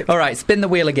 Fantastic. All right, spin the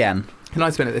wheel again. Can I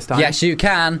spin it this time? Yes, you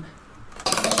can.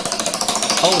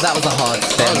 Oh, that was a hard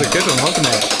spin. That was a good one, wasn't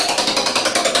it?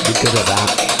 You're good at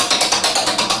that.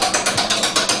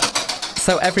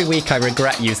 So every week I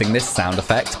regret using this sound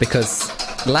effect because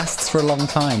it lasts for a long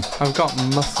time. I've got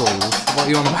muscles. What are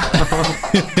you on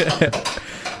about?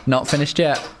 Not finished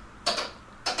yet.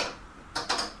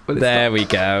 Well, it's There we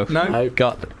go. No?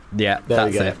 Got. Yeah, There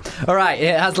we that's go. it. All right,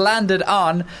 it has landed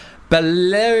on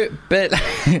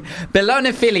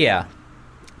Belonophilia.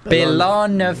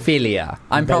 Belonophilia.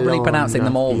 I'm probably pronouncing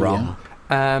them all wrong.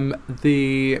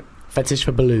 The Fetish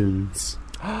for balloons.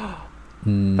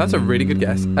 That's a really good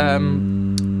guess.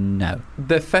 No.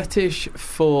 The fetish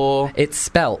for It's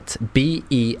spelt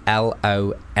Belone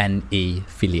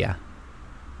philia.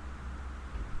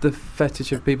 the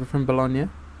fetish of people from Bologna.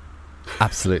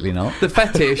 Absolutely not. The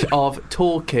fetish of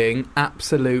talking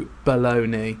absolute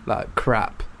baloney, like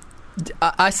crap.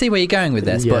 I see where you're going with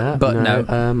this, Yeah, but no.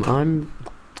 I'm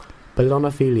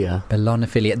Belonophilia.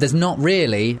 Belonophilia. There's not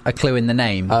really a clue in the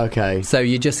name. Okay. So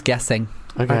you're just guessing.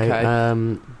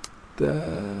 Okay.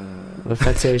 The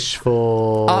fetish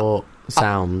for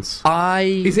sounds.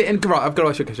 Is it in right? I've got to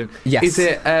ask you a question. Yes. Is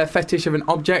it a fetish of an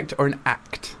object or an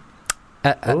act?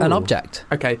 An Ooh. object.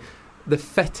 Okay. The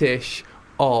fetish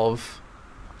of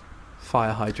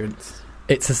fire hydrants.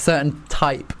 It's a certain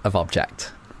type of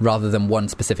object rather than one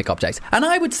specific object. And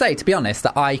I would say, to be honest,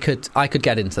 that I could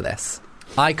get into this.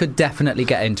 I could definitely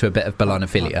get into a bit of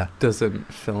Belonophilia.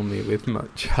 Doesn't fill me with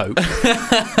much hope.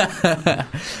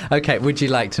 Okay, would you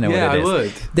like to know Yeah, what it is? I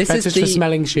would. This Fetish is the for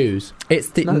smelling shoes. It's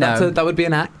the that would be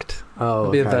an act. Oh,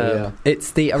 It'd be a okay, verb.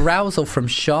 It's the arousal from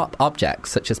sharp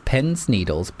objects such as pins,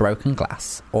 needles, broken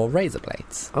glass, or razor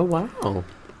blades. Oh, wow.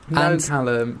 No, And-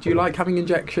 Callum. Do you like having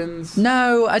injections?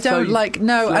 No, I So don't like.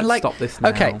 No, let's I like. stop this now.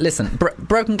 Okay, listen.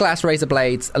 Broken glass, razor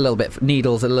blades, a little bit.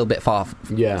 Needles, a little bit far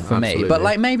Yeah, for me. absolutely. But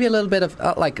like maybe a little bit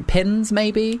of like pins,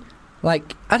 maybe.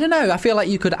 Like I don't know. I feel like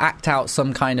you could act out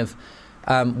some kind of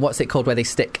what's it called where they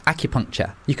stick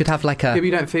acupuncture. You could have like a. Yeah, but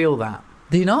you don't feel that.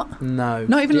 Do you not? No.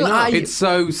 Not even Do you like- It's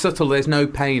so subtle. There's no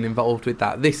pain involved with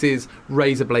that. This is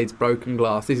razor blades, broken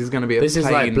glass. This is going to be a This pain. is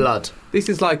like blood. This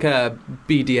is like a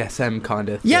BDSM kind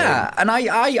of thing. Yeah, and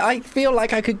I feel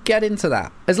like I could get into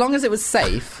that as long as it was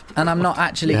safe and I'm not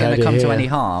actually You going heard to it come to here. any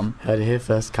harm. Heard it here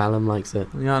first. Callum likes it.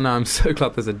 Yeah, no, I'm so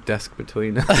glad there's a desk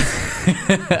between us.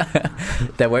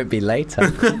 There won't be later.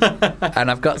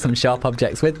 And I've got some sharp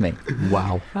objects with me.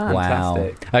 Wow.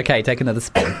 Fantastic. Wow. Okay, take another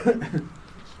spin.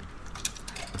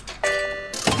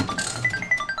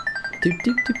 Doop,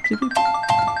 doop, doop, doop, doop.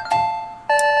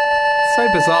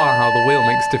 So bizarre how the wheel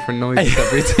makes different noises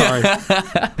every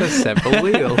time. There's several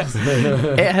wheels.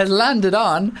 It has landed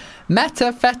on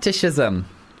meta-fetishism.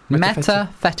 Meta-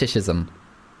 Meta-fetishism.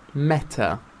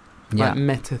 Meta. Yeah. Like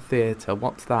meta theatre.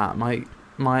 What's that? My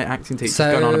acting teacher's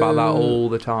So- going on about that all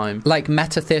the time. Like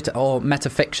meta-theatre or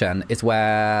meta-fiction is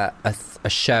where a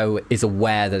show is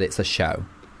aware that it's a show.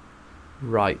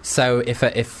 Right. So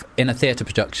if in a theatre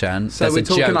production So there's we're a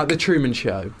talking joke, like The Truman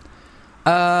Show.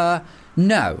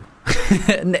 no.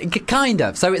 Kind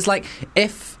of. So it's like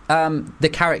if the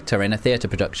character in a theatre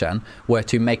production were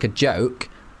to make a joke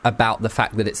about the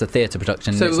fact that it's a theatre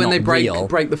production So and it's when not they real,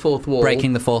 break the fourth wall.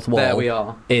 breaking the fourth wall There we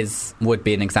are. would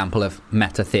be an example of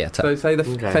meta-theatre. So say the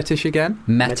Okay. fetish again.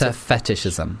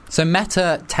 Meta-fetishism. So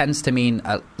meta tends to mean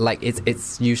like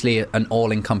it's usually an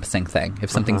all-encompassing thing. If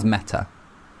something's meta.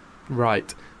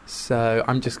 Right. So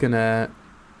I'm just going to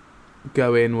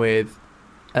go in with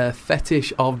a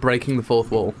fetish of breaking the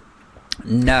fourth wall.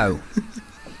 No.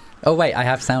 Oh wait, I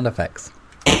have sound effects.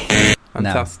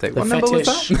 Fantastic. The What number was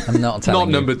fetish- that? I'm not telling Not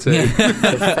you. number 2.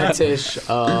 The fetish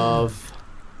of...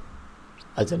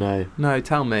 I don't know. No,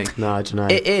 tell me. No, I don't know.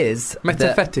 It is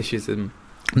Meta-fetishism.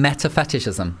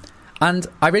 meta-fetishism. And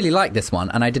I really like this one,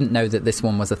 and I didn't know that this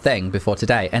one was a thing before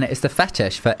today. And it is the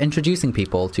fetish for introducing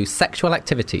people to sexual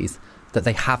activities that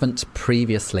they haven't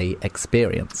previously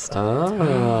experienced.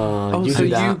 Oh, So do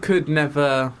that. you could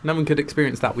never... No one could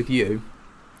experience that with you.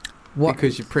 What?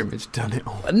 Because you've pretty much done it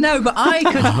all. No, but I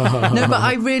could. No, but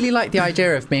I really like the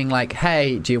idea of being like,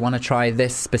 hey, do you want to try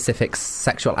this specific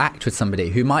sexual act with somebody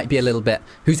who might be a little bit,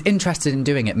 who's interested in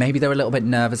doing it? Maybe they're a little bit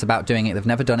nervous about doing it. They've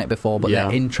never done it before, but Yeah.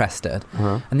 they're interested.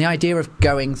 Uh-huh. And the idea of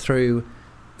going through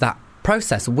that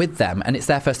process with them, and it's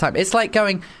their first time. It's like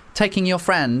taking your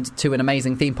friend to an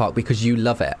amazing theme park because you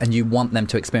love it and you want them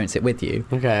to experience it with you.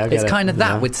 Okay, I get it's it. kind of Yeah.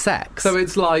 that with sex. So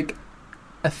it's like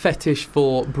a fetish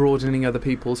for broadening other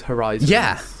people's horizons.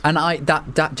 Yeah, and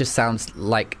that just sounds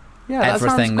like that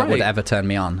everything sounds that would great. ever turn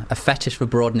me on. A fetish for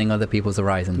broadening other people's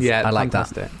horizons. Yeah, I like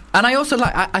fantastic. that. And I also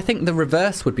like, I think the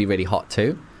reverse would be really hot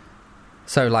too.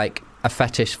 So like a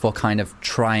fetish for kind of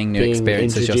trying new Being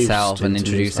experiences introduced yourself and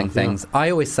into new introducing stuff, yeah. things. I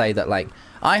always say that like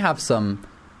I have some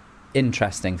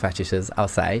interesting fetishes, I'll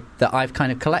say, that I've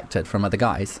kind of collected from other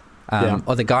guys.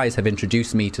 Other guys have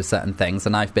introduced me to certain things,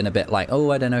 and I've been a bit like,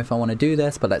 oh, I don't know if I want to do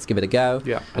this, but let's give it a go.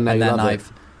 Yeah. And now And you then love it.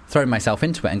 I've thrown myself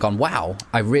into it and gone, wow,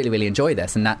 I really, really enjoy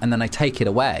this, and then I take it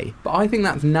away. But I think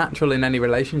that's natural in any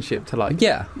relationship to like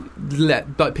Yeah. let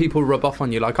like people rub off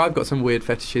on you. Like I've got some weird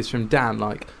fetishes from Dan.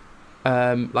 Like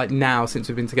now since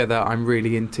we've been together, I'm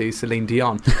really into Celine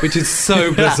Dion, which is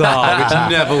so bizarre, which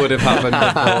never would have happened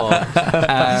before.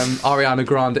 Ariana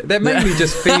Grande. They're mainly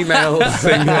just female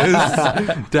singers.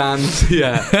 Dan's,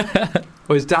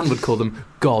 or as Dan would call them,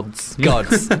 gods.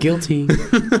 Gods. Guilty.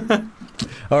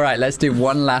 All right, let's do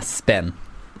one last spin.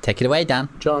 Take it away, Dan.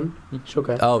 John,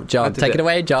 sugar. Oh, I John, did take it. it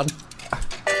away, John.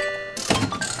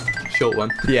 Short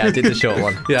one. Yeah, I did the short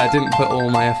one. Yeah, I didn't put all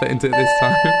my effort into it this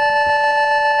time.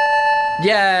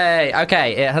 Yay!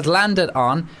 Okay, it has landed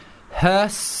on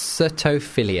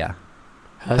hirsutophilia.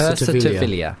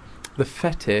 Hirsutophilia. The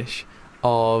fetish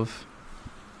of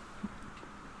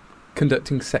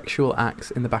conducting sexual acts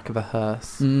in the back of a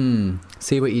hearse.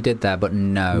 See what you did there, but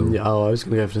no. Oh, I was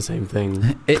going to go for the same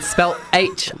thing. It's spelled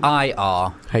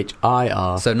H-I-R.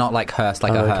 H-I-R. So not like hearse,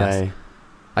 like a hearse. Okay.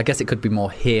 I guess it could be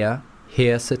more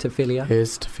hirsutophilia.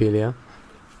 Hirsutophilia.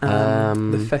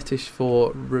 The fetish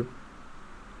for...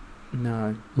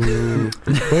 No. We're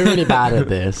really bad at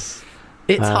this.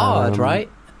 It's hard, right?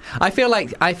 I feel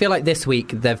like this week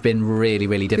they've been really,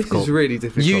 really difficult. This is really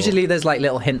difficult. Usually there's like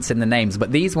little hints in the names,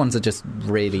 but these ones are just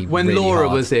really, When really Laura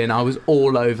hard. was in, I was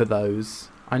all over those.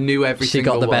 I knew every She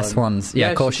single got the one. best ones. Yeah,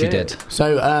 of course she did.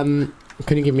 So,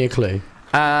 can you give me a clue?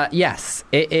 Yes,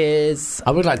 it is.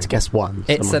 I would like to guess one.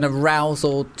 It's an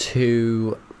arousal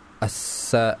to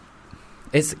it's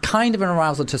kind of an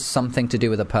arousal to something to do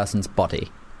with a person's body.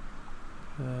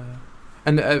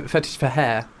 And a fetish for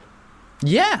hair.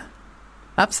 Yeah,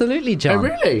 absolutely, John. Oh,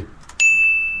 really?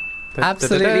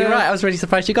 Absolutely right. I was really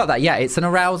surprised you got that. Yeah, it's an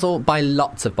arousal by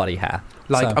lots of body hair.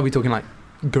 Like, So- are we talking like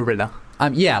gorilla?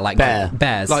 Yeah, like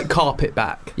bears. Like carpet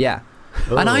back? Yeah.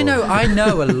 And I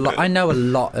know a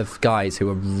lot of guys who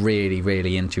are really,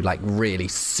 really into like really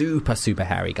super, super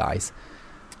hairy guys.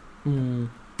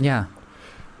 Yeah.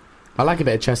 I like a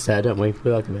bit of chest hair, don't we?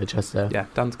 We like a bit of chest hair. Yeah,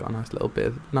 Dan's got a nice little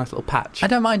patch. I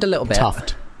don't mind a little bit.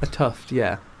 Tuft. A tuft,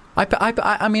 yeah.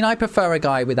 I mean, I prefer a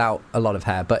guy without a lot of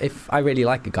hair, but if I really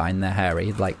like a guy and they're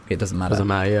hairy, like, it doesn't matter. Doesn't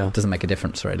matter, yeah. It doesn't make a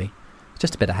difference, really.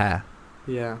 Just a bit of hair.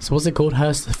 Yeah. So what's it called? So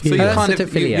Hirsutophilia? you're kind of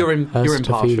Hirsutophilia. you're impartial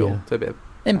Hirsutophilia. to a bit of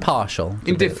Impartial.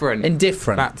 indifferent.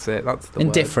 Indifferent. That's it. That's the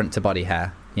Indifferent to body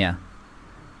hair. Yeah.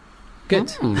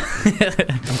 Good. I'm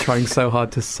trying so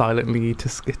hard to silently eat a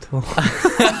Skittle.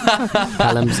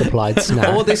 Callum supplied snacks.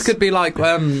 Or this could be like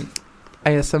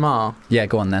ASMR. Yeah,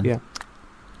 go on then. Yeah.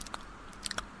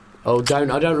 Oh, I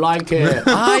don't like it.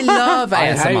 I love I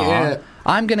ASMR. hate it.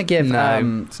 I'm going to give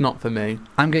No, it's not for me.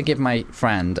 I'm going to give my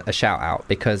friend a shout out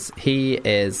because he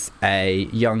is a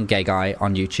young gay guy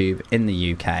on YouTube in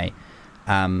the UK,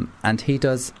 and he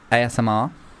does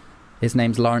ASMR. His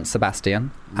name's Lawrence Sebastian,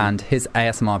 and his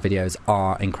ASMR videos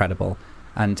are incredible.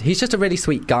 And he's just a really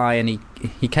sweet guy, and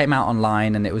he came out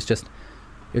online, and it was just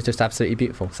absolutely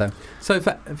beautiful. So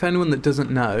for anyone that doesn't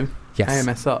know, yes.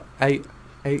 AMSR,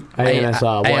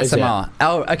 AMSR, what is it? ASMR.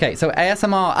 Oh, okay. So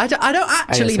ASMR. I don't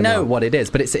actually ASMR. know what it is,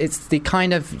 but it's the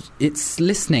kind of it's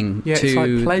listening Yeah, to. it's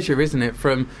like pleasure, isn't it?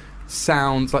 From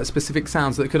sounds, like specific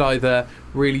sounds that could either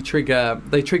really trigger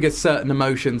certain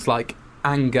emotions like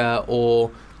anger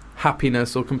or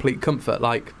happiness or complete comfort.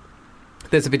 Like,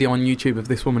 there's a video on YouTube of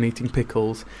this woman eating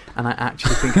pickles, and I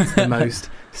actually think it's the most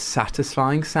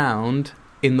satisfying sound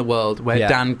in the world, where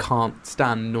Dan can't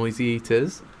stand noisy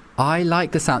eaters. I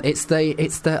like the sound. It's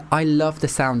the I love the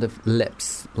sound of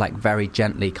lips, like very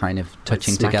gently kind of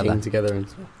touching Like smacking together. and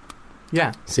stuff.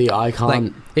 Yeah. See, I can't.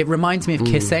 Like, it reminds me of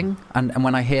kissing, and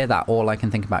when I hear that, all I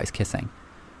can think about is kissing.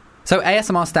 So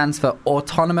ASMR stands for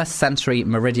Autonomous Sensory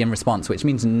Meridian Response, which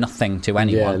means nothing to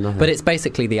anyone. nothing. But it's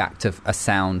basically the act of a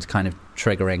sound kind of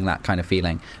triggering that kind of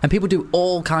feeling. And people do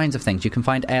all kinds of things. You can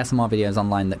find ASMR videos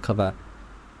online that cover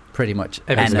pretty much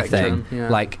Every anything. spectrum, yeah.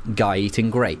 Like guy eating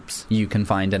grapes, you can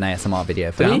find an ASMR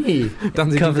video for that.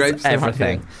 Dan's eating Covers grapes,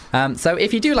 everything. So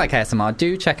if you do like ASMR,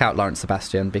 do check out Lawrence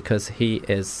Sebastian because he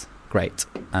is great,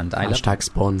 and I love Hashtag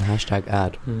spawn, hashtag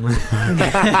ad.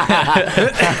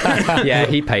 yeah,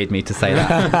 he paid me to say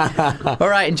that. All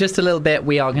right, in just a little bit,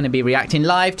 we are going to be reacting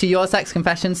live to your sex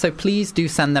confessions, so please do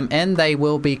send them in. They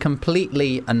will be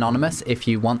completely anonymous if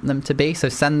you want them to be, so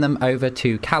send them over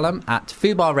to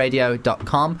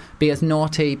callum@fubarradio.com. Be as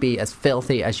naughty, be as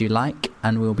filthy as you like,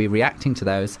 and we'll be reacting to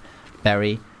those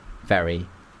very, very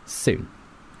soon.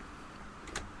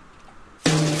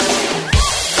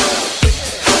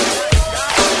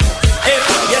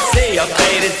 See a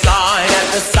faded sign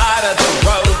at the side of the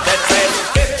road that says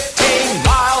 15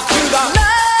 miles to the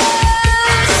left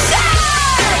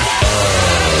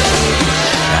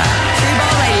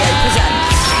Fubar Radio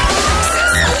presents. side.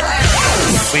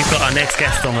 We've got our next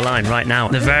guest on the line right now.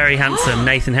 The very handsome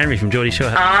Nathan Henry from Geordie Shore.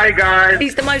 Hi, guys.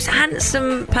 He's the most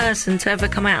handsome person to ever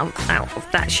come out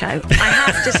of that show, I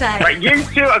have to say. Right, you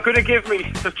two are going to give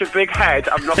me such a big head,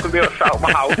 I'm not going to be able to set out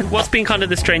my house. What's been kind of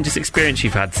the strangest experience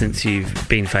you've had since you've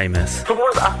been famous?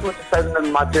 Someone asked me to send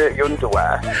them my dirty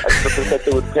underwear, and someone said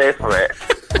they would pay for it.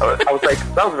 I was like,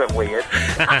 that was a bit weird.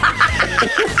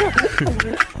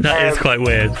 That is quite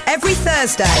weird. Every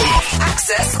Thursday.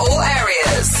 Access all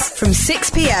areas. From 6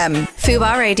 p.m.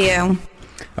 Fubar Radio. All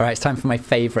right, it's time for my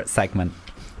favourite segment.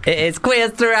 It is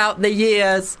Queers Throughout the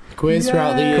Years. Quiz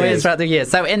throughout the years. Quiz throughout the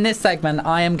years. So in this segment,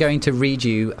 I am going to read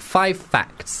you 5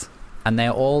 facts, and they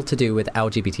are all to do with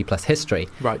LGBT plus history.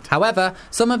 Right. However,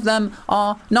 some of them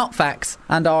are not facts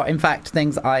and are, in fact,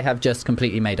 things I have just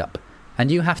completely made up. And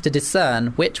you have to discern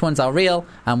which ones are real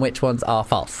and which ones are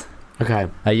false. Okay.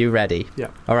 Are you ready? Yeah.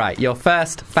 All right, your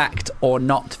first fact or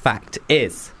not fact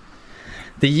is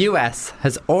the US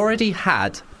has already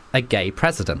had a gay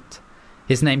president.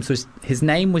 His name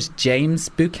was James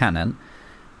Buchanan,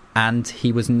 and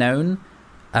he was known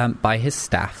by his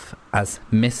staff as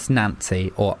Miss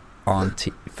Nancy or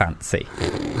Auntie Fancy.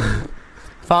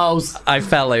 False. I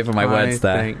fell over my words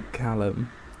there.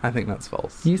 I think that's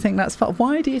false. You think that's false?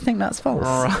 Why do you think that's false?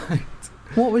 All right.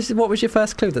 What was your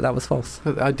first clue that was false?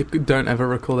 I don't ever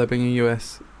recall there being a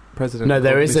US president. No,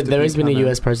 there called has Mr. been a Buchanan.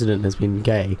 US president that's been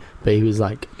gay, but he was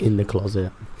like in the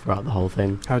closet throughout the whole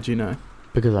thing. How do you know?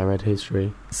 Because I read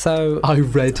history. So I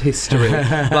read history.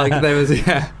 Like there was,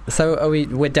 yeah. So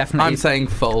we're definitely. I'm saying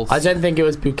false. I don't think it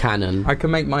was Buchanan. I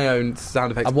can make my own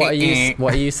sound effects. What are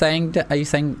you saying? Are you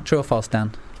saying true or false,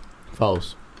 Dan?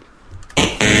 False.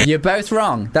 You're both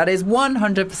wrong. That is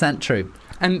 100% true.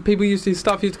 And people used to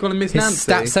call him Miss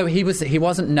Nancy. So he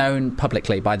wasn't known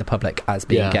publicly by the public as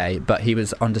being gay, but he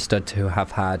was understood to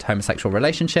have had homosexual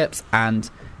relationships, and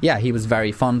he was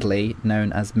very fondly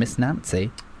known as Miss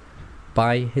Nancy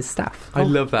by his staff. I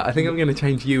love that. I think I'm going to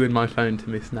change you in my phone to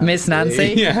Miss Nancy. Miss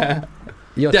Nancy? Yeah.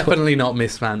 You're definitely not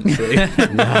Miss Fancy.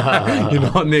 No. You're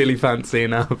not nearly fancy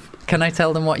enough. Can I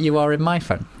tell them what you are in my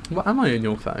phone? What am I in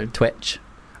your phone? Twitch.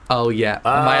 Oh, yeah.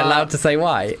 Am I allowed to say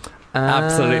why?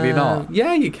 Absolutely not.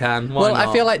 Yeah, you can. Why well, not?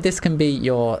 I feel like this can be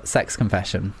your sex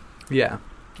confession. Yeah.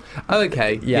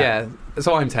 Okay. Yeah.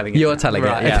 So I'm telling it. You're telling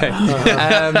right, it.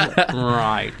 Yeah. Okay.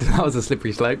 Right. That was a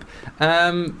slippery slope.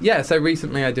 So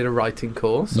recently I did a writing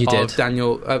course. You did. Of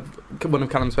Daniel, one of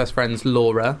Callum's best friends,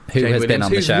 Laura, who Jane has Williams, been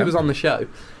on the show. Who was on the show.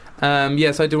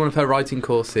 So I did one of her writing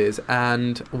courses,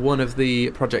 and one of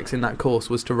the projects in that course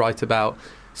was to write about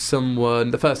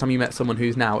the first time you met someone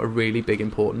who's now a really big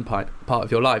important part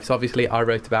of your life. So obviously I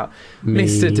wrote about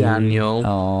Mr. Daniel.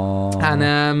 Aww.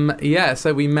 And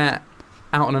so we met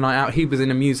out on a night out. He was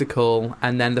in a musical,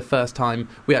 and then the first time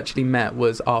we actually met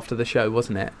was after the show,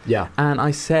 wasn't it? Yeah. And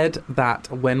I said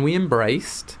that when we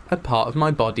embraced, a part of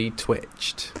my body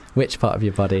twitched. Which part of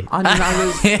your body? I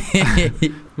was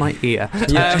my ear.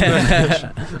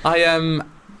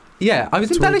 I was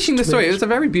embellishing the story. It was a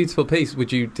very beautiful piece.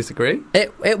 Would you disagree?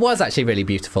 It was actually really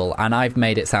beautiful, and I've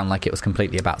made it sound like it was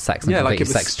completely about sex and completely like it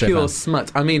was sex-driven. pure smut.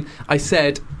 I mean, I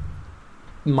said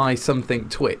my something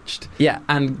twitched. Yeah.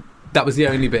 And that was the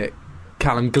only bit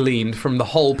Callum gleaned from the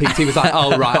whole piece. He was like,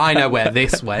 oh, right, I know where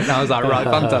this went. And I was like, right,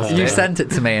 fantastic. You sent it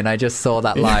to me, and I just saw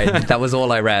that line. That was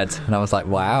all I read, and I was like,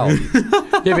 wow.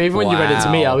 Yeah, but even when you read it to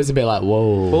me, I was a bit like,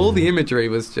 whoa. All the imagery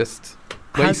was just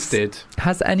wasted.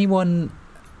 Has anyone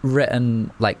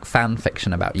written like fan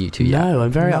fiction about you two yet? No,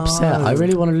 I'm very upset. I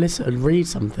really want to listen and read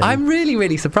something. I'm really,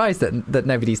 really surprised that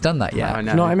nobody's done that yet.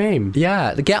 You know what I mean?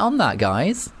 Yeah, get on that,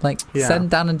 guys.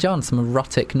 Send Dan and John some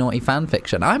erotic, naughty fan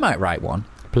fiction. I might write one.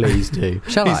 Please do.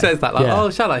 Shall I? He says that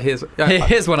like, shall I? Here's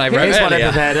one I wrote. Here's one I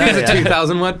prepared earlier. Here's a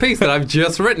 2,000 word piece that I've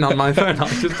just written on my phone. I'll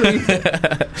just delete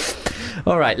it.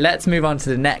 All right, let's move on to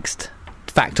the next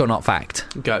fact or not fact.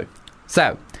 Go.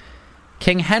 So,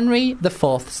 King Henry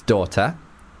IV's daughter,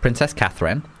 Princess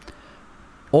Catherine,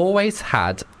 always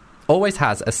has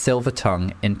a silver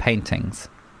tongue in paintings.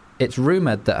 It's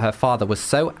rumoured that her father was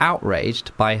so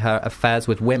outraged by her affairs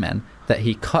with women that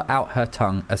he cut out her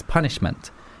tongue as punishment,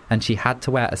 and she had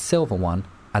to wear a silver one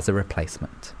as a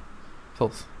replacement.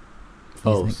 False.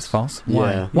 You think it's false?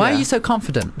 Why? Yeah. Why are Yeah. you so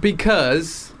confident?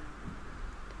 Because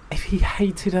if he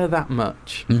hated her that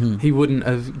much, he wouldn't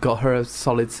have got her a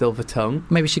solid silver tongue.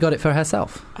 Maybe she got it for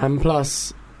herself. And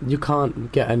plus, you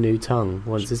can't get a new tongue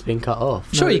once it's been cut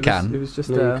off. Sure No, you it can. Was, it was just.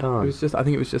 No, you It can't. was just. I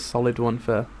think it was just solid one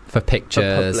for. For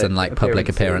pictures public and like public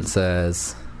appearances.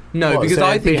 appearances. No, What, because so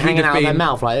I it'd be think he'd hanging have out of their been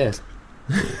mouth like this.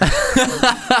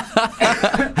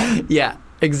 Yeah,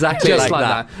 exactly just like like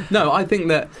that. that. No, I think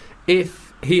that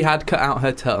if he had cut out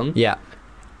her tongue, Yeah,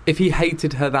 if he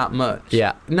hated her that much,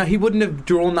 yeah. no, he wouldn't have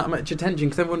drawn that much attention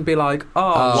because everyone would be like,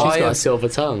 Oh, why She's got a has silver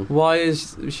tongue. why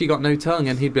has she got no tongue?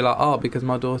 And he'd be like, because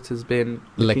my daughter's been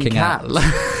Licking out.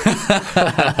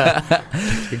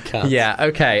 cats. Yeah,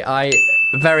 okay.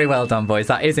 Very well done, boys.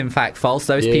 That is in fact false.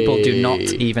 Those people do not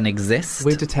Yay. even exist.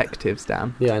 We're detectives,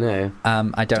 Dan. Yeah, I know.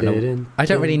 I don't know. I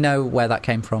don't really know where that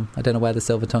came from. I don't know where the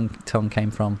silver tongue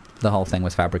came from. The whole thing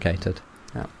was fabricated.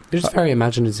 You're just very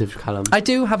imaginative, Callum. I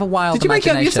do have a wild Did you make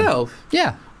it up imagination. yourself?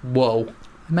 Yeah. Whoa.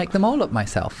 I make them all up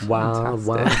myself. Wow,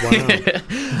 wow, Fantastic.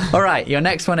 wow. All right, your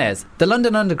next one is the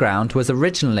London Underground was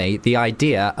originally the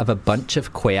idea of a bunch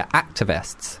of queer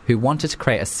activists who wanted to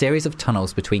create a series of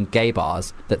tunnels between gay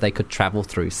bars that they could travel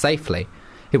through safely.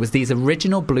 It was these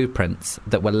original blueprints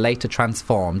that were later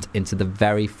transformed into the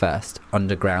very first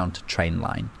underground train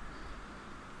line.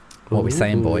 What are we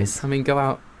saying, Ooh. boys? I mean, go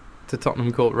out to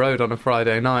Tottenham Court Road on a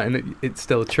Friday night and it's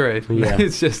still true. Yeah.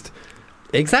 It's just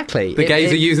Exactly. the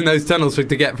gays are using those tunnels to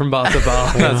get from bar to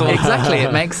bar. That's all. Exactly,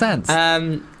 it makes sense.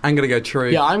 I'm going to go true.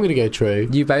 Yeah, I'm going to go true.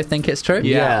 You both think it's true?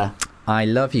 Yeah. I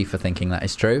love you for thinking that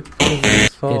is true.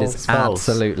 It's false. It is It's false.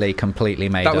 absolutely, completely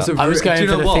made That was up. a I was Do going you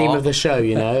for know the theme what? of the show,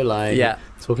 you know, like Yeah.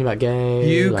 talking about gay.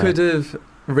 You like, could have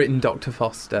written Dr.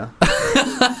 Foster.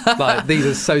 Like, these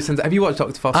are so sensitive. Have you watched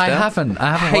Dr. Foster? I haven't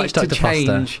Hate watched Dr. to Foster.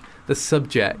 change the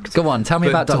subject. Go on, tell me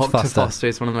but about Dr. Foster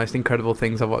is one of the most incredible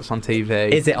things I've watched on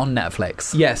TV. Is it on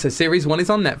Netflix? Yeah, so Series 1 is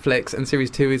on Netflix and Series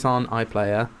 2 is on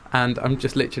iPlayer. And I'm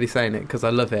just literally saying it because I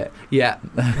love it. Yeah,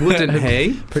 wouldn't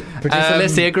he? Producer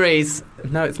Lissy agrees.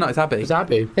 No, it's not. It's Abby. It's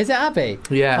Abby. Is it Abby?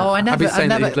 Yeah. Oh, I never. Abby's saying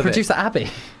that he'd love it. Producer Abby.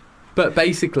 But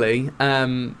basically,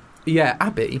 yeah,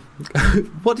 Abby,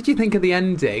 what did you think of the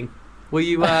ending? Were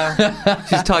you...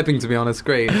 she's typing to me on a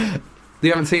screen. You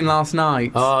haven't seen Last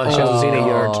Night? Oh, she hasn't seen it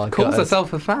yet. Calls God.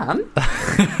 herself a fan.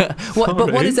 What?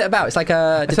 But what is it about? It's like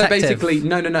a detective. So basically,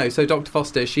 no. So Dr.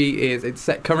 Foster, it's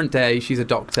set current day. She's a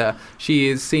doctor. She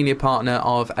is senior partner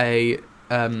of a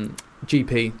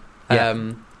GP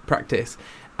practice,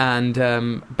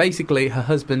 and basically her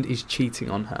husband is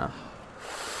cheating on her.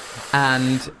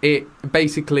 And it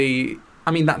basically,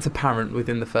 I mean, that's apparent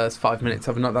within the first 5 minutes.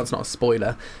 That's not a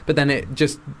spoiler, but then it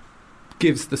just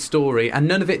gives the story, and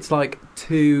none of it's like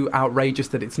too outrageous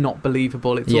that it's not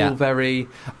believable. It's all very,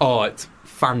 it's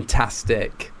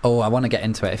fantastic. Oh, I want to get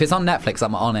into it. If it's on Netflix,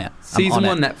 I'm on it. Season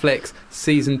 1 Netflix,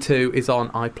 Season 2 is on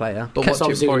iPlayer. But It's watch it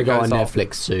obviously before going it to go goes on off.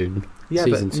 Netflix soon. Yeah,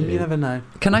 Season but 2. you never know.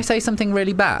 Can I say something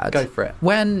really bad? Go for it.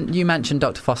 When you mentioned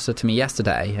Dr. Foster to me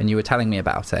yesterday, and you were telling me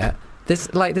about it, this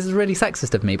is really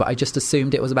sexist of me, but I just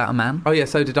assumed it was about a man. Oh yeah,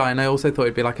 so did I, and I also thought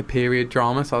it'd be like a period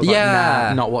drama, so I was like,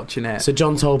 nah, not watching it. So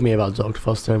John told me about Dr.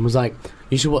 Foster and was like,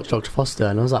 you should watch Dr. Foster.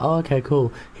 And I was like, oh, okay,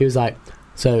 cool. He was like,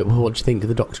 so what do you think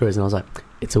the doctor is? And I was like,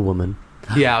 it's a woman.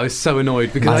 Yeah, I was so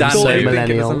annoyed because Dan I thought knew. you'd think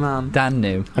it was a Millennial. man. Dan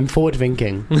knew. I'm forward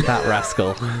thinking. That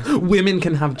rascal. Women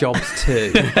can have jobs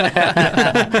too.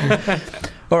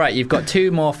 All right, you've got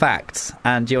 2 more facts,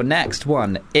 and your next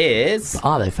one is...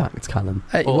 Are they facts, Callum?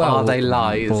 Or are they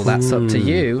lies? Well, that's up to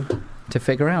you to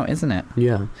figure out, isn't it?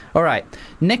 Yeah. All right.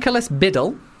 Nicholas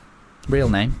Biddle, real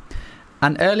name,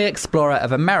 an early explorer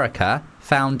of America,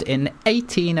 found in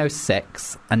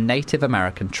 1806 a Native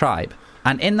American tribe.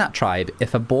 And in that tribe,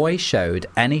 if a boy showed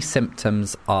any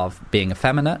symptoms of being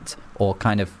effeminate or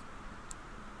kind of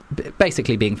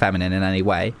basically being feminine in any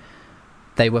way,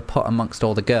 they were put amongst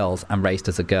all the girls and raised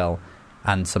as a girl,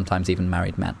 and sometimes even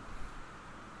married men.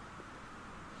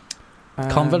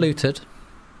 Convoluted.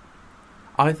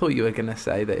 I thought you were going to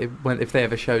say that if they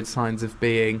ever showed signs of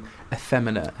being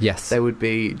effeminate, yes, they would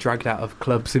be dragged out of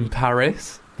clubs in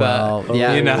Paris. But well,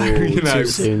 yeah, you know,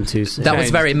 too soon. That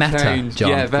was very meta, John.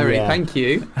 Yeah, very. Yeah. Thank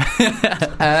you.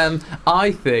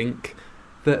 I think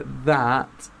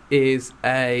that is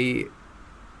a.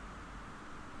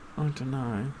 I don't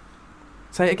know.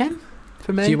 Say it again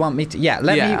for me. Do you want me to? Yeah,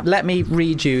 let me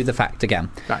read you the fact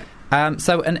again. Right.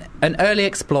 So an early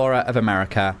explorer of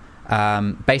America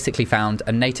basically found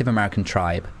a Native American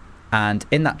tribe, and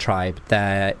in that tribe,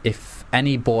 if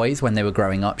any boys, when they were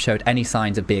growing up, showed any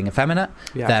signs of being effeminate,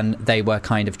 then they were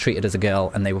kind of treated as a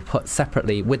girl, and they were put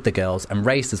separately with the girls and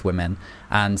raised as women,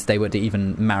 and they would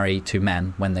even marry to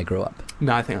men when they grew up.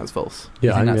 No, I think that's false.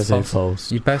 Yeah, I'm going to say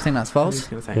false. You both think that's false?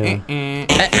 I'm just going to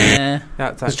say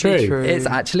That's actually true. It's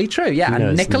actually true, yeah.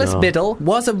 And Nicholas Biddle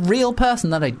was a real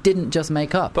person that I didn't just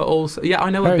make up. But also,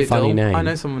 I know Very a Biddle. funny name. I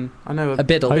know someone. I know a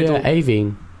Biddle. Oh, yeah,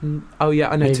 Aveen. Oh, yeah,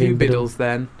 I know Aveen two Biddle. Biddles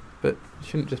then. But you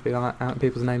shouldn't just be out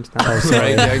people's names now. Oh,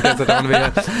 sorry. Because I don't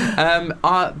want to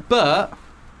be here. But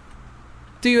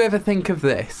do you ever think of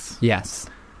this? Yes.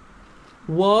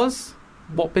 Was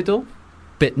what Biddle?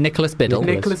 Nicholas Biddle.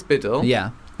 Nicholas Biddle.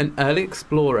 Yeah. An early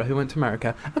explorer who went to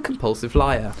America, a compulsive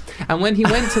liar. And when he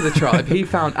went to the tribe, he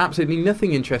found absolutely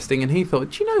nothing interesting, and he thought,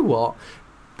 do you know what?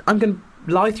 I'm going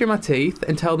to lie through my teeth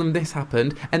and tell them this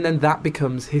happened, and then that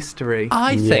becomes history.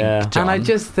 I think, John, and I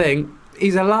just think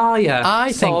he's a liar.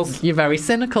 I think you're very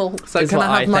cynical. So can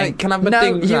I have my No,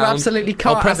 ding you round? absolutely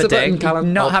can't I'll press have a a button, ding.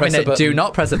 Callum. Not I'll having press a it. button. Do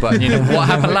not press a button. You know what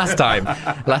happened last time?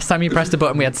 Last time you pressed a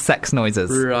button, we had sex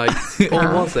noises. Right.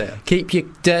 Or was it? Keep your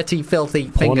dirty, filthy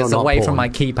fingers away from my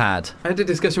keypad. I had a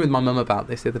discussion with my mum about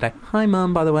this the other day. Hi,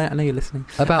 Mum, by the way. I know you're listening.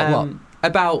 About what?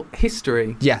 About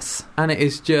history. Yes. And it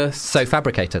is just... so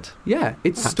fabricated. Yeah,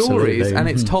 it's Absolutely. stories, and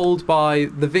it's told by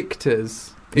the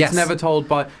victors. It's Yes. never told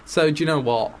by... So, do you know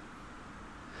what?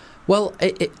 Well,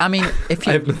 I mean, if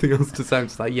you... I have nothing else to say. I'm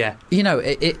just like, yeah. You know,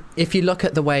 if you look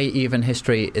at the way even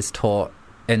history is taught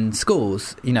in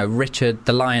schools, you know, Richard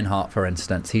the Lionheart, for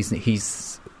instance,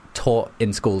 he's taught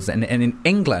in schools. And in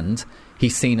England,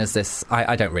 he's seen as this...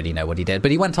 I don't really know what he did,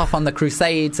 but he went off on the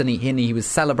Crusades, and he was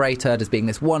celebrated as being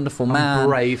this wonderful man.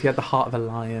 Brave. He had the heart of a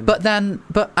lion. But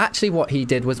actually what he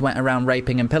did was went around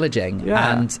raping and pillaging.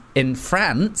 Yeah. And in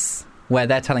France, where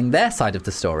they're telling their side of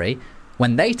the story...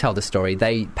 when they tell the story,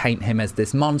 they paint him as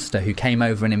this monster who came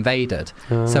over and invaded.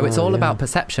 So it's all about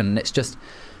perception. And it's just...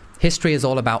 history is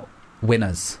all about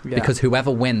winners. Yeah. Because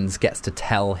whoever wins gets to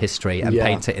tell history and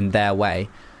paint it in their way.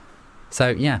 So,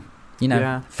 yeah. You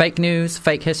know, fake news,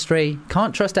 fake history.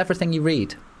 Can't trust everything you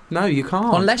read. No, you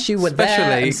can't. Unless you were there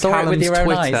Especially and saw it with your own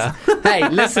Twitter. eyes. Hey,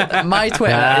 listen, my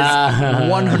Twitter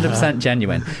is 100%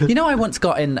 genuine. You know, I once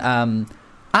got in...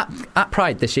 at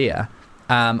Pride this year...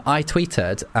 I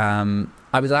tweeted,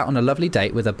 I was out on a lovely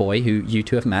date with a boy who you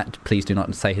two have met. Please do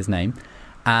not say his name.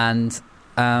 And...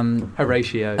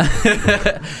 Horatio.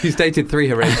 He's dated 3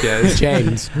 Horatios.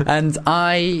 James. And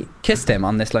I kissed him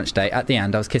on this lunch date. At the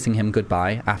end, I was kissing him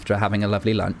goodbye after having a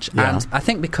lovely lunch. Yeah. And I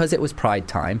think because it was Pride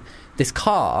time, this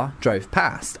car drove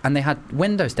past and they had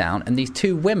windows down, and these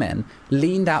 2 women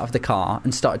leaned out of the car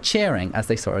and started cheering as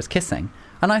they saw us kissing.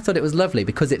 And I thought it was lovely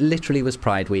because it literally was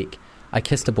Pride week. I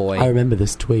kissed a boy. I remember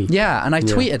this tweet. Yeah, and I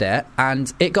tweeted it,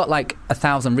 and it got like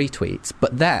 1,000 retweets.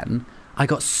 But then I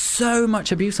got so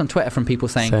much abuse on Twitter from people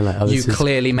saying like, you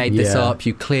clearly made this up,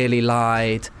 you clearly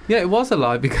lied. Yeah, it was a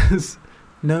lie because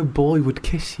no boy would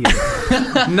kiss you.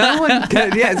 No one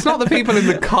can. Yeah, it's not the people in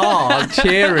the car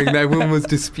cheering that everyone was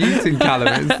disputing, Callum.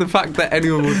 It's the fact that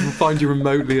anyone would find you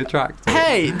remotely attractive.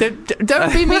 Hey,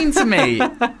 don't be mean to me.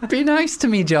 Be nice to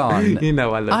me, John. You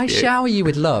know I love you. I shower you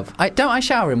with love. I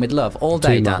shower him with love all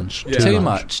day, Too Dan. much. Yeah. Too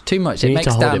much. You It need makes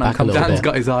to hold Dan it back a little uncomfortable. Dan's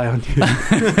got his eye on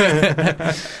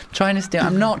you. Trying to steal.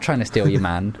 I'm not trying to steal you,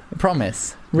 man. I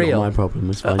promise. Real. Not my problem.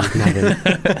 It's fine. You can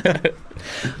have it.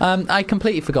 I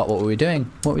completely forgot what we were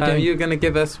doing. What were we doing? You're going to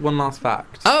give us one last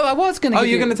fact. Oh, I was going to. Oh,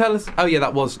 you're going to tell us. Oh, yeah,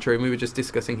 that was true. We were just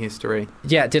discussing history.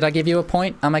 Yeah, did I give you a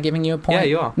point? Am I giving you a point? Yeah,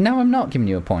 you are. No, I'm not giving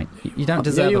you a point. You don't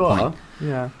deserve you a point. are.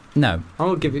 Yeah. No.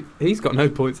 I'll give you. He's got no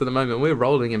points at the moment. We're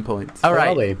rolling in points. All right.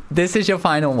 Are we? This is your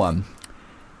final one.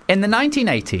 In the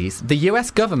 1980s, the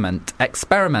US government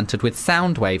experimented with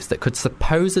sound waves that could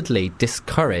supposedly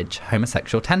discourage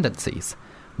homosexual tendencies.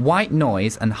 White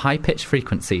noise and high-pitched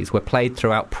frequencies were played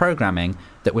throughout programming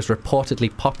that was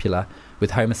reportedly popular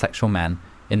with homosexual men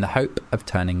in the hope of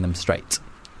turning them straight.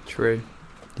 True. Do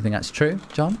you think that's true,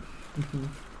 John? Mm-hmm.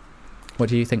 What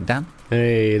do you think, Dan?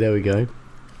 Hey, there we go.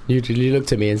 You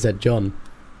looked at me and said, John.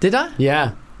 Did I?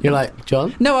 Yeah. You're like,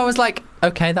 John? No, I was like,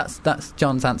 okay, that's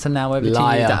John's answer. Now over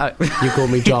Liar. to you. You call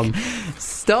me John.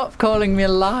 Stop calling me a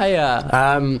liar.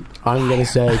 I'm going to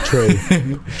say true.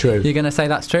 True. You're going to say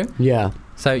that's true? Yeah.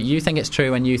 So you think it's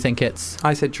true and you think it's...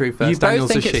 I said true first. You both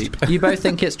Daniel's think a sheep. you both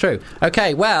think it's true.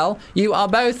 Okay, well, you are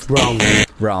both...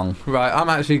 Wrong. Right, I'm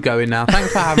actually going now.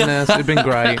 Thanks for having us. It's been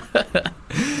great.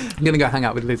 I'm going to go hang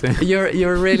out with Lizzie.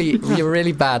 You're a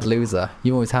really bad loser.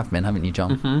 You always have been, haven't you,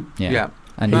 John? Mm-hmm. Yeah.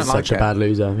 And He's such a bad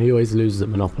loser. He always loses at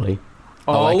Monopoly.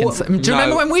 I can say. Do you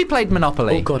remember when we played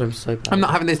Monopoly? Oh God, I'm so bad. I'm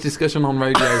not having this discussion on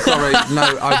radio. Sorry,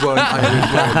 no,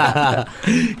 I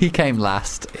won't. He came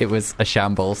last. It was a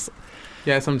shambles.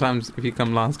 Yeah, sometimes if you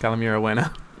come last, Callum, you're a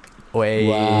winner.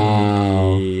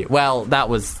 Wow. Well, that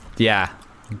was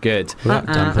good.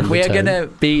 We are going to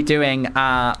be doing.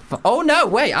 Oh no!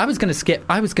 Wait, I was going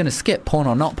to skip porn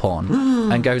or not porn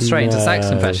and go straight into sex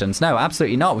confessions. No,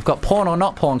 absolutely not. We've got porn or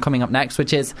not porn coming up next,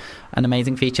 which is an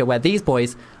amazing feature where these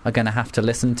boys are going to have to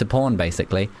listen to porn,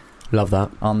 basically. Love that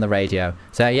on the radio.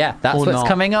 So yeah, that's or what's not.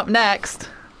 coming up next.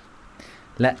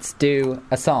 Let's do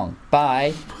a song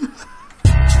by.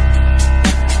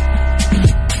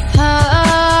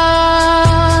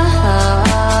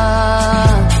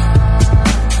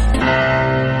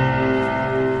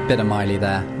 Bit of Miley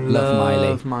there.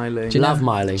 Love Miley. Do you Love know,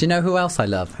 Miley. Do you know who else I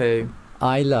love? Who?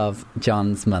 I love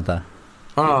John's mother.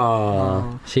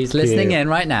 Oh, She's listening in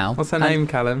right now. What's her And name,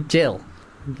 Callum? Jill.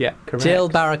 Yeah, correct. Jill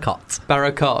Barracott.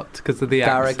 Barracott, because of the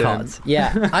accent. Barracott.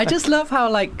 Yeah. I just love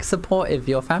how supportive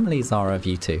your families are of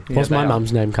you two. What's my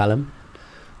mum's name, Callum?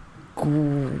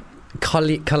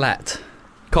 Colette.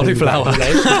 Cauliflower.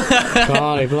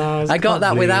 Cauliflower. I got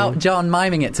that without John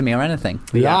miming it to me or anything.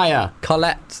 Liar.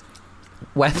 Colette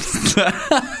Webster.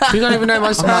 You don't even know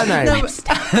my surname.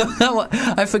 No,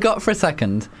 I forgot for a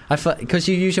second. Because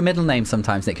you use your middle name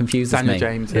sometimes, and it confuses Daniel me.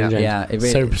 James. Daniel James. Yeah, it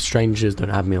really. So strangers don't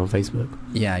have me on Facebook.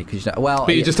 Yeah, because well.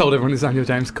 But you just told everyone it's Daniel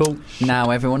James. Cool. Now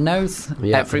everyone knows.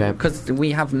 Yeah, because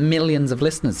we have millions of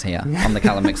listeners here on the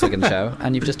Callum McSwiggan show,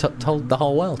 and you've just told the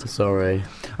whole world. Sorry.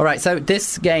 All right, so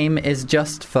this game is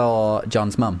just for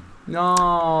John's mum.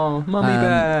 No, Mummy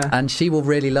Bear. And she will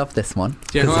really love this one.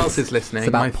 Do you know who else is listening?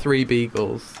 about- My 3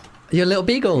 beagles. Your little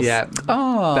beagles? Yeah.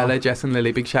 Oh. Bella, Jess and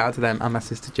Lily. Big shout out to them. And my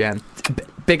sister Jen.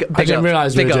 Big I didn't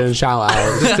realise we were doing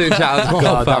shout-outs. Just doing shout outs.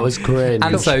 God, that was cringe.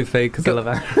 And Sophie, because I love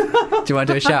her. Do you want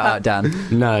to do a shout out, Dan?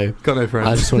 No. Got no friends.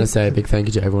 I just want to say a big thank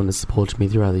you to everyone that's supported me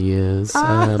throughout the years.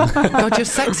 God, your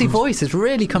sexy voice is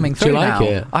really coming through Do you like now.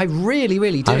 it? I really,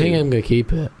 really do. I think I'm going to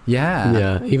keep it. Yeah.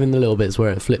 Yeah, even the little bits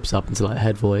where it flips up into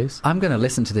head voice. I'm going to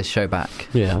listen to this show back.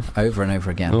 Yeah. Over and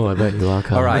over again. Oh, I bet you are,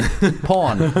 Carl. All right.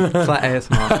 Porn. It's like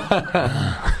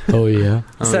ASMR. Oh, yeah.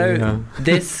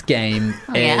 This game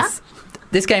is...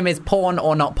 This game is porn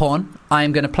or not porn. I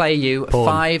am going to play you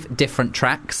 5 different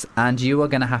tracks, and you are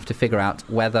going to have to figure out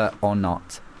whether or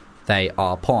not they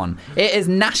are porn. It is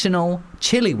National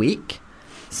Chili Week,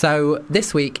 so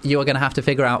this week you are going to have to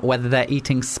figure out whether they're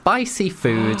eating spicy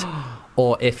food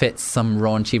or if it's some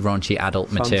raunchy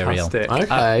adult material. Fantastic.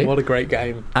 Okay. What a great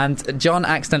game. And John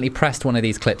accidentally pressed one of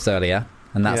these clips earlier,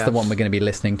 and that's the one we're going to be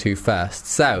listening to first.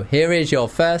 So here is your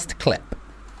first clip.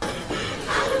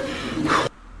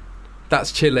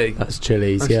 That's chili. That's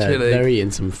chilies, That's yeah. chili. They're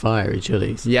eating some fiery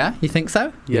chilies. Yeah, you think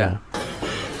so? Yeah.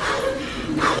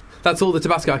 That's all the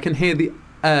Tabasco. I can hear the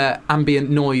ambient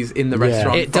noise in the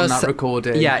restaurant from that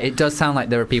recording. Yeah, it does sound like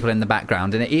there are people in the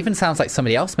background, and it even sounds like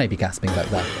somebody else may be gasping back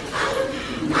there.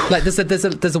 Like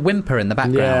there's a whimper in the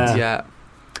background. Yeah.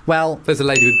 Well, there's a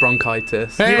lady with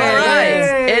bronchitis. You are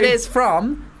right. It is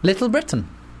from Little Britain.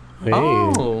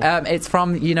 Oh. It's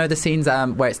from, the scenes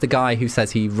where it's the guy who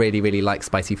says he really, really likes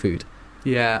spicy food.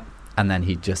 Yeah. And then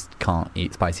he just can't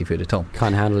eat spicy food at all.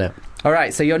 Can't handle it. All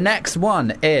right, so your next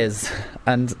one is...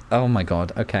 And, oh my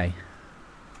God, okay.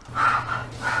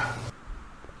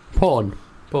 Porn.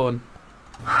 Porn.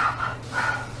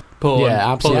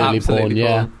 Yeah, absolutely porn,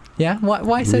 yeah. Yeah?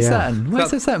 Why so certain? Why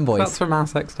so certain, boys? That's from our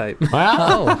sex tape.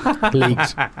 Wow.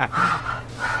 Leaked.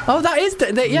 Oh, that is...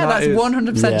 that's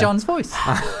 100% John's voice.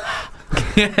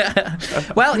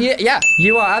 Well, yeah,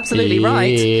 you are absolutely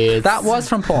right. That was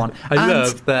from porn. I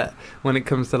love that when it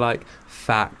comes to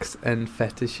facts and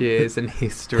fetishes and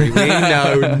history, we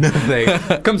know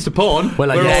nothing. Comes to porn, we're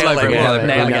all over it.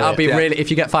 I'll be really. If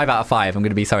you get 5 out of 5, I'm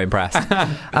going to be so impressed.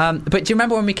 But do you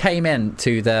remember when we came in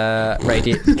to the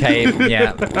radio?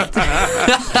 Yeah.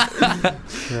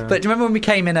 But do you remember when we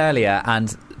came in earlier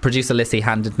and producer Lissy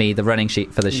handed me the running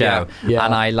sheet for the show,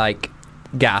 and I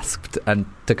gasped and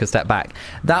took a step back?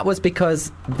 That was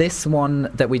because this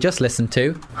one that we just listened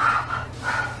to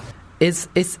is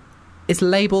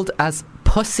labelled as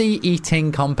Pussy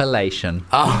Eating Compilation.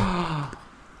 Oh.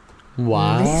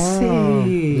 Wow.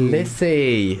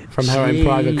 Lissy. From her own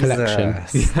private collection.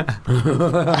 This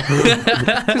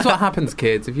is what happens,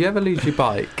 kids. If you ever lose your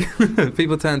bike,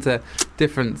 people turn to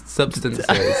different substances.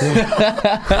 What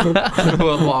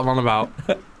I'm on about.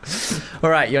 All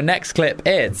right, your next clip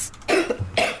is...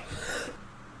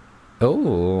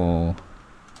 Oh.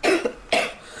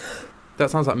 That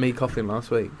sounds like me coughing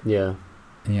last week. Yeah.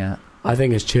 Yeah. I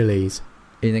think it's chilies.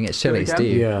 You think it's chilies, do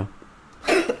you? Yeah.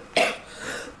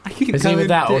 It's either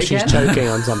that or she's choking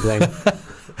on something.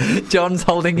 John's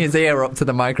holding his ear up to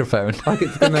the microphone. Like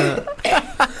it's gonna.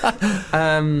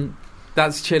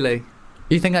 That's chili.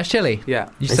 You think that's chili? Yeah.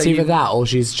 It's either that or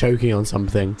she's choking on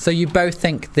something. So you both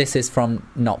think this is from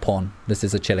not porn? This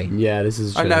is a chili? Yeah, this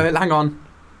is a chili. Oh no, hang on.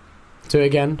 Do it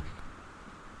again.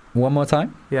 One more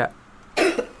time? Yeah.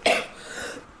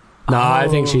 No, I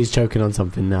think she's choking on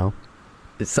something now.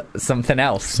 It's something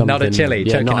else. Not a chili.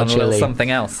 Yeah, choking not on a a little chili. something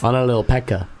else. On a little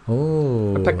pecker.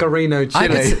 Ooh. A pecorino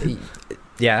chili.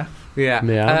 Yeah.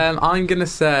 Yeah. I'm going to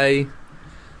say...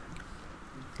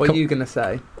 What are you going to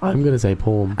say? I'm going to say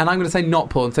porn. And I'm going to say not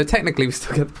porn, so technically we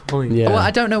still get the point. Yeah. Well,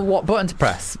 I don't know what button to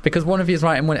press, because one of you is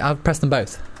right and I've pressed them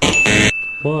both.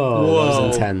 Whoa. That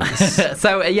was intense.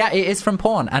 So, yeah, it is from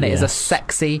porn, and it is a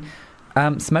sexy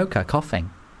smoker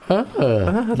coughing. Oh.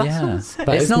 Yeah. That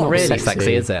It's is not not really sexy.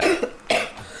 sexy, is it?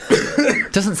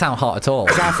 Doesn't sound hot at all.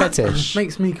 Is that a fetish?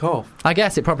 Makes me cough. I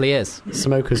guess it probably is.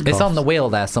 Smoker's It's cough. on the wheel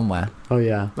there somewhere. Oh,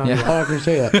 yeah. Yeah. Oh, I can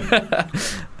see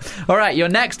it. All right, your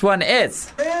next one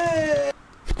is...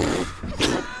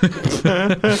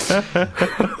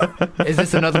 Is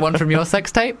this another one from your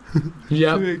sex tape?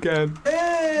 Yep. Do it again.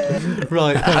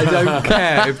 Right, I don't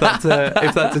care if that's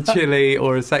a chili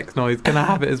or a sex noise. Can I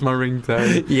have it as my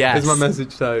ringtone? Yes. As my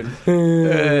message tone.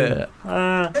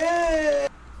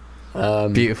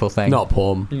 Beautiful thing. Not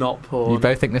porn. Not porn. You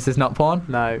both think this is not porn?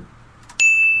 No.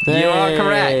 You are Hey.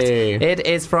 correct. It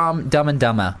is from Dumb and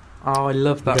Dumber. Oh, I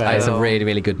love that. Okay. It's a film. really,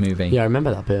 really good movie. Yeah, I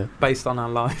remember that bit. Based on our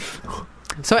life.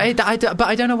 So, but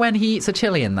I don't know when he eats a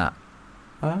chili in that.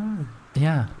 Oh.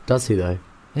 Yeah. Does he, though?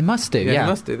 It must do, yeah. It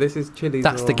must do. This is chilies.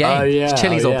 That's or... the game. Oh, yeah. It's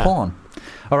chilies Oh, or yeah. porn.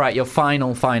 All right, your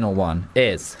final one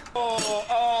is...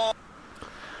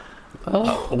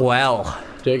 Well...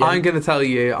 Do it again. I'm going to tell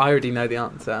you, I already know the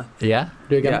answer. Yeah?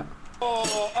 Do it again.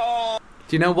 Yeah.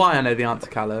 Do you know why I know the answer,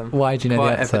 Callum? Why do you know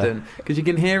Quite the answer? evident. Because you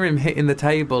can hear him hitting the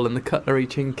table and the cutlery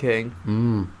chinking.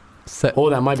 Mm. So,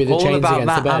 Or that might be the All chains about against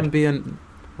that the bed. ambient...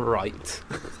 Right.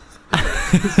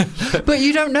 but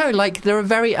you don't know, like, there are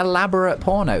very elaborate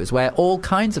pornos where all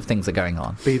kinds of things are going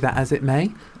on. Be that as it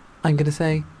may, I'm going to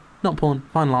say not porn.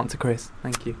 Final answer, Chris.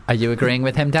 Thank you. Are you agreeing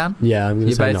with him, Dan? Yeah, I'm going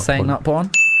You to say both not saying porn. not porn?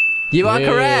 You are Yay.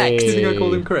 correct! Do you think I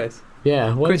called him Chris?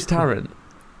 Yeah. what Chris is- Tarrant.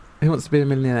 Who wants to be a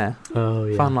millionaire? Oh,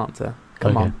 yeah. Final answer.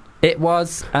 Come Okay. on. It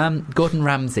was Gordon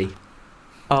Ramsay.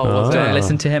 Oh, Oh. was Do you want to it?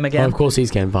 listen to him Well, again? of course he's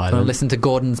getting Do you want to violent. listen to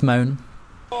Gordon's moan?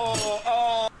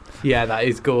 Yeah, that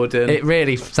is Gordon. It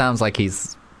really sounds like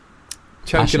he's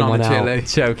Choking Bashing on one a out. chili.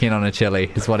 choking on a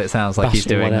chili, is what it sounds like he's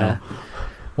Bashing doing one there.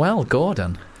 Well,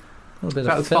 Gordon. A little bit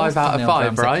That of was 5 filth out on of the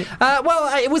old 5, Ramsay. right?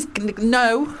 Well, it was...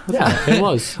 No. Yeah, it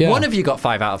was. Yeah. One of you got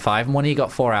 5 out of 5, and one of you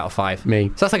got 4 out of 5.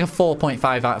 Me. So that's like a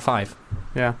 4.5 out of 5.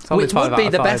 Yeah. solid Which 5 would be out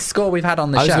of the 5. best score we've had on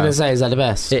the I was show. going to say, is that the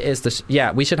best? It is the...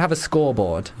 yeah, we should have a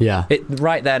scoreboard. Yeah. It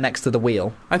right there next to the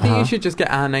wheel. I think Uh-huh. you should just get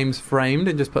our names framed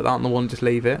and just put that on the wall and just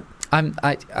leave it.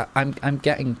 I'm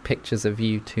getting pictures of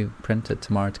you two printed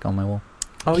tomorrow to go on my wall.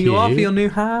 Oh, you are for Cute. your new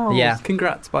house. Yeah.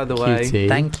 Congrats, by the way. Cutie.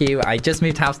 Thank you. I just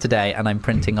moved house today, and I'm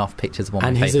printing off pictures of all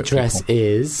And my his favourite address people.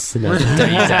 is... No.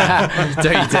 Don't you dare.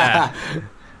 Don't you dare.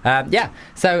 Yeah,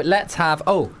 so let's have...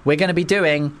 we're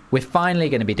finally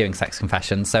going to be doing sex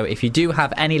confessions. So if you do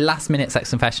have any last-minute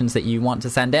sex confessions that you want to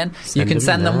send in, you can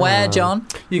send them where, John?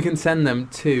 You can send them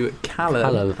to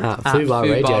Callum at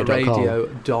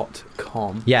fubarradio.com.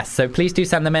 fubarradio.com. Yes, so please do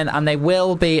send them in, and they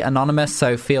will be anonymous,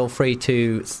 so feel free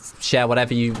to share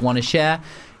whatever you want to share.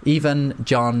 Even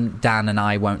John, Dan, and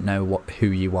I won't know who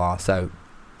you are, so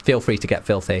feel free to get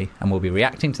filthy, and we'll be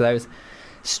reacting to those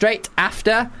straight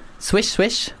after Swish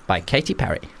Swish by Katy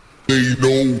Perry. They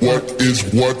know what is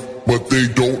what, but they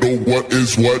don't know what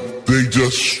is what. They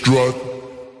just strut.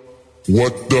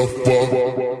 What the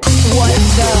fuck?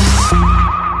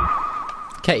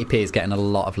 Katy P is getting a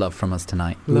lot of love from us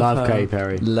tonight. Love Katy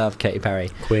Perry. Love Katy Perry.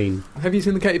 Queen. Have you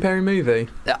seen the Katy Perry movie?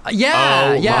 Yeah,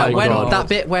 Oh yeah. my When God. that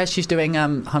bit where she's doing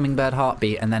Hummingbird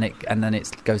Heartbeat, and then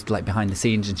it goes like behind the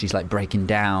scenes, and she's like breaking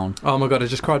down. Oh my god, I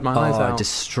just cried my eyes It out.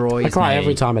 destroys I cry me.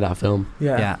 every time of that film.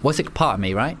 Yeah. What's it? Part of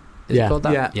Me, right? Is Yeah. it called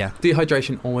that? Yeah.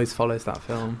 Dehydration always follows that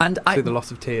film. And through the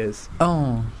loss of tears.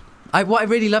 what I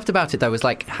really loved about it though was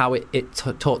like how it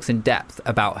talks in depth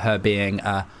about her being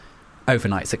a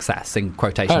overnight success in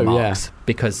quotation Oh, marks, yeah.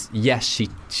 because yes,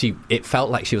 it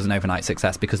felt like she was an overnight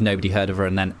success because nobody heard of her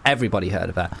and then everybody heard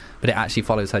of her, but it actually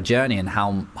follows her journey and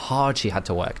how hard she had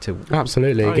to work to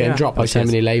Absolutely. Getting dropped by Which so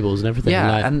is- many labels and everything.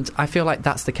 yeah, like, and I feel like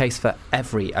that's the case for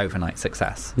every overnight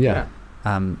success. yeah.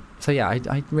 So yeah,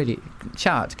 I really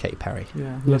shout out to Katy Perry.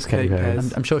 Yeah. Love Katy Perry.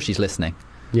 I'm sure she's listening.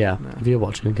 Yeah. If you're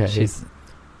watching, okay. She's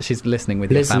listening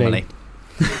with Listening. your family.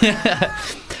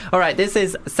 All right, this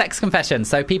is Sex Confessions.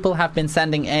 So people have been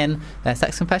sending in their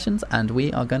sex confessions, and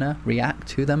we are going to react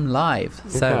to them live.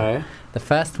 So the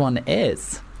first one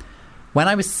is, when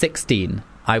I was 16,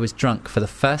 I was drunk for the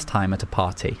first time at a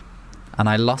party, and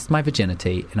I lost my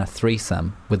virginity in a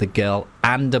threesome with a girl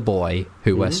and a boy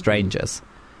who were strangers.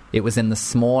 It was in the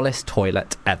smallest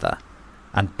toilet ever,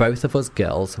 and both of us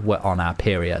girls were on our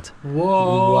period.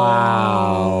 Whoa.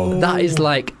 Wow. That is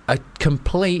like a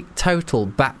complete, total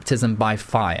baptism by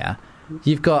fire.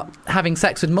 You've got having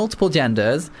sex with multiple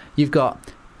genders. You've got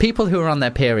people who are on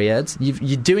their periods.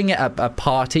 You're doing it at a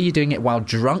party. You're doing it while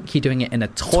drunk. You're doing it in a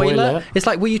toilet. It's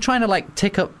like, were you trying to like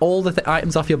tick up all the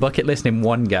items off your bucket list in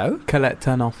one go? Colette,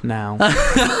 turn off now.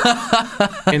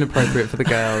 Inappropriate for the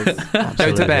girls.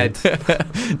 Go to bed.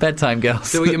 Bedtime,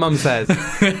 girls. Do what your mum says.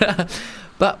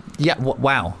 But yeah,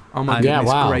 wow. Oh my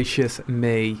goodness gracious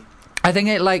me. I think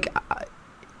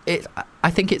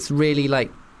I think it's really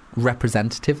like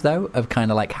representative though of kind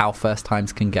of like how first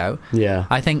times can go. Yeah.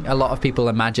 I think a lot of people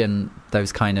imagine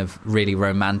those kind of really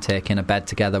romantic in a bed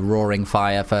together, roaring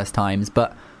fire first times,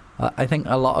 but I think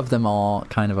a lot of them are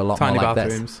kind of a lot tiny more like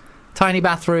bathrooms. this. Tiny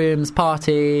bathrooms,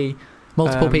 party,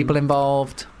 multiple people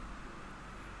involved.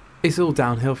 It's all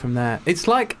downhill from there. It's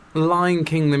like Lion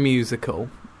King the musical.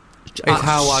 Is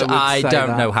how I would say I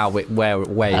don't that. know how where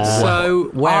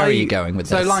where are you going with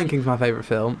this? So Lion King's my favourite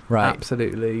film. Right.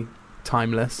 Absolutely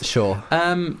timeless. Sure.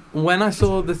 When I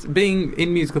saw this, being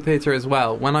in musical theatre as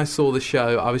well, when I saw the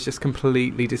show, I was just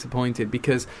completely disappointed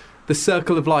because the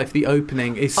Circle of Life, the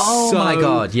opening, is my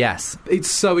God, yes. It's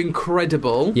so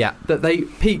incredible that they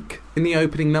peak in the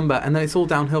opening number and then it's all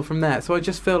downhill from there. So I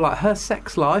just feel like her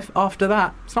sex life after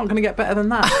that, it's not going to get better than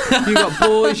that. You got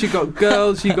boys, you got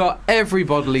girls, you got every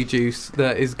bodily juice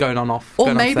that is going on off.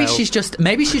 Or maybe she's just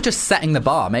setting the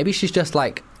bar. Maybe she's just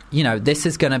like, you know, this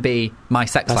is going to be my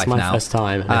sex life now. That's my first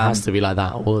time, and it has to be like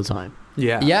that all the time.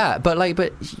 Yeah, but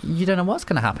you don't know what's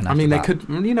going to happen after I mean, that. they could,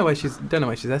 don't know where she's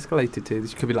escalated to.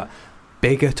 She could be like,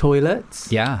 bigger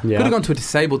toilets. Yeah. Could have gone to a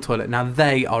disabled toilet. Now,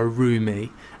 they are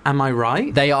roomy. Am I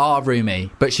right? They are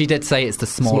roomy, but she did say it's the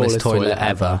smallest toilet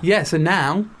ever. Yeah, so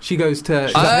now she goes to...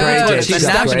 She's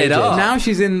stepping it up. Now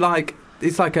she's in, like,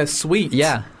 it's like a suite.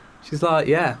 Yeah. She's like,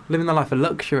 living the life of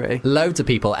luxury. Loads of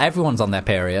people. Everyone's on their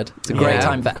period. It's a great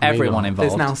time for everyone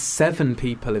involved. There's now 7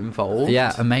 people involved.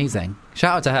 Yeah, amazing.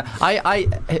 Shout out to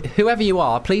her. Whoever you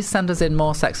are, please send us in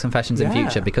more sex confessions in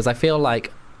future, because I feel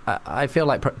like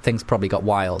things probably got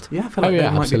wild. Yeah, I feel like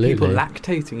there might be people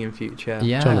lactating in future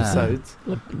episodes.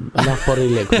 Enough bodily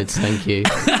liquids, thank you.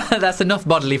 That's enough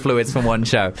bodily fluids from one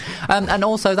show. And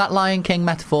also that Lion King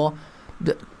metaphor,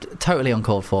 totally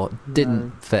uncalled for. Didn't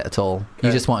fit at all.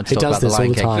 You just wanted to talk about the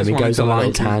Lion King. He goes on a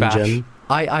little tangent.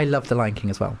 I love the Lion King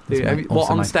as well. What,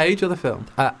 on stage or the film?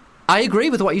 I agree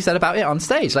with what you said about it on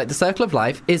stage. Like, the Circle of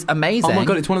Life is amazing. Oh my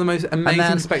God, it's one of the most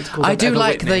amazing spectacles I've ever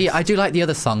witnessed. I do like the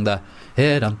other song, that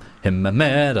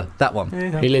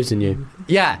one. He Lives in You.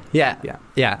 Yeah,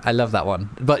 I love that one.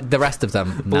 But the rest of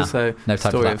them, also, no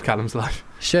time Story for that. of Callum's life.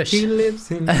 Shush. He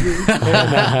lives in you.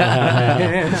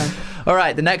 All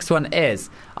right, the next one is,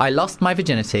 I lost my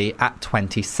virginity at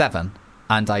 27,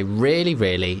 and I really,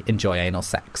 really enjoy anal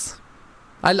sex.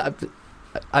 I love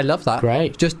that.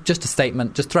 Great. Just a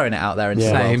statement, just throwing it out there.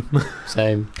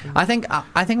 Same. I think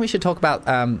we should talk about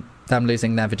them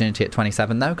losing their virginity at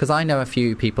 27 though, because I know a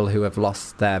few people who have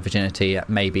lost their virginity at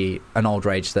maybe an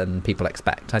older age than people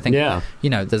expect. I think,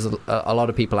 you know, there's a lot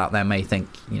of people out there may think,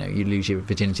 you know, you lose your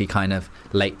virginity kind of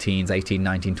late teens, 18,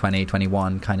 19, 20,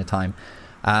 21 kind of time.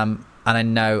 And I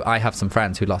know I have some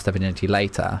friends who lost their virginity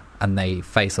later, and they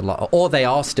face a lot, or they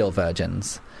are still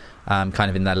virgins. Kind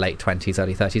of in their late 20s,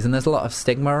 early 30s, and there's a lot of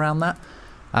stigma around that.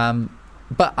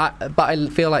 But I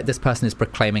feel like this person is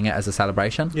proclaiming it as a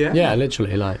celebration. Yeah,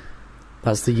 literally, like,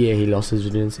 that's the year he lost his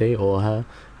virginity, or her,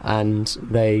 and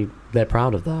they're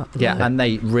proud of that. Yeah, and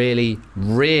they really,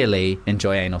 really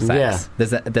enjoy anal sex.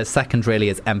 Yeah. The second really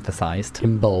is emphasised.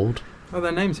 In bold. Oh,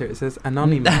 their name's here. It says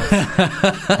Anonymous.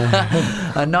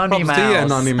 Anonymous. Props to you,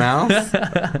 Anonymous.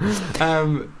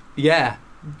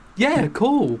 Yeah,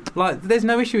 cool. Like, there's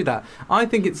no issue with that. I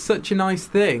think it's such a nice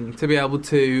thing to be able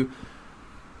to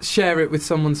share it with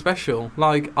someone special.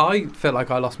 Like, I felt like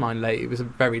I lost mine late. It was a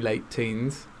very late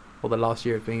teens, or the last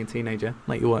year of being a teenager.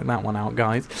 Let you work that one out,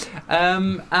 guys.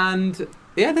 And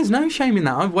yeah, there's no shame in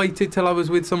that. I've waited till I was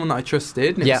with someone that I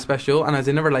trusted, and it was special, and I was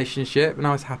in a relationship, and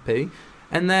I was happy.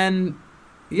 And then,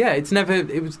 it's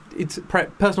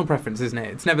personal preference, isn't it?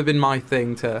 It's never been my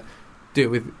thing to do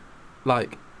it with,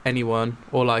 like, anyone,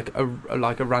 or like a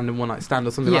random one night stand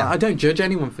or something like that. I don't judge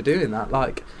anyone for doing that.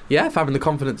 Like, if having the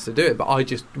confidence to do it, but I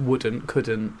just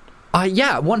couldn't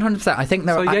Yeah, 100%. I think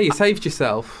there. So you saved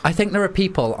yourself. I think there are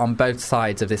people on both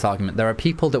sides of this argument. There are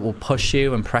people that will push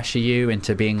you and pressure you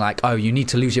into being like, "Oh, you need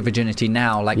to lose your virginity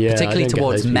now." Like, particularly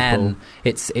towards men,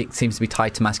 it seems to be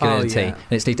tied to masculinity, and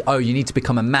it's you need to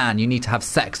become a man. You need to have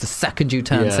sex the second you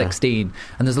turn 16.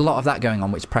 And there's a lot of that going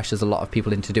on, which pressures a lot of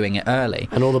people into doing it early.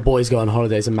 And all the boys go on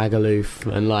holidays in Magaluf,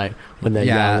 and like when they're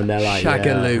young, and they're like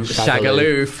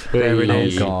Shagaloof. There it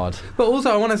is. Oh God. But also,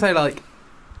 I want to say, like,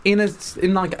 in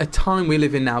like a time we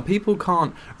live in now, people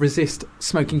can't resist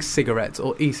smoking cigarettes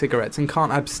or e-cigarettes and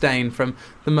can't abstain from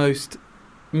the most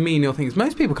menial things.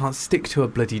 Most people can't stick to a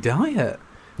bloody diet.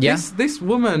 Yeah. This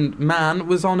man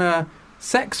was on a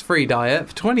sex-free diet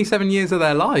for 27 years of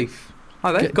their life.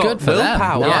 Oh, they've got good for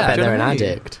willpower. Them. I bet they're an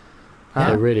addict.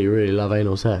 They really, really love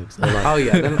anal sex. They're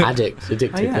like,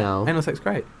 addicted now. Anal sex,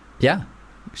 great. Yeah.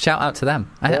 Shout out to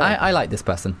them. I like this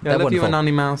person. Yeah, I love you,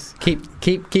 Anonymous Mouse.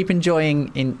 Keep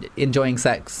enjoying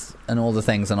sex and all the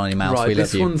things, Anonymous Mouse. Right, we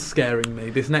love you. This one's scaring me.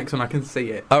 This next one, I can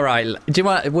see it. All right.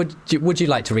 Would you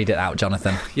like to read it out,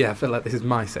 Jonathan? Yeah, I feel like this is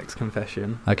my sex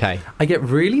confession. Okay. I get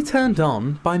really turned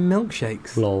on by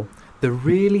milkshakes. Lol. The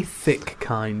really thick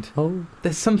kind. Oh.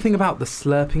 There's something about the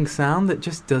slurping sound that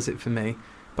just does it for me.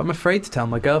 But I'm afraid to tell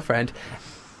my girlfriend.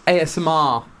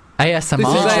 ASMR. ASMR. This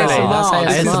is ASMR.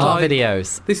 This is like,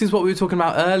 videos. This is what we were talking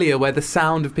about earlier, where the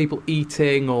sound of people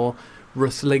eating or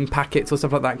rustling packets or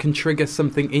stuff like that can trigger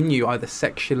something in you, either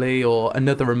sexually or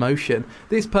another emotion.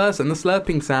 This person, the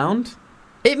slurping sound...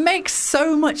 It makes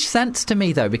so much sense to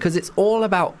me, though, because it's all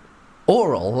about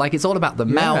oral. Like, it's all about the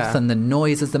mouth and the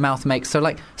noises the mouth makes. So,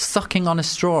 like, sucking on a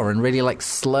straw and really, like,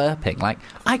 slurping. Like,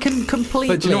 I can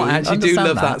completely But do you know what? I actually do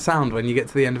love that sound when you get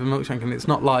to the end of a milkshake, and it's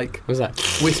not like... What's that?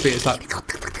 Wispy, it's like...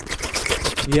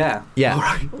 Yeah. Yeah. All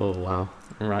right. Oh, wow.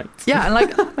 Right. Yeah, and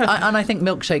like, I think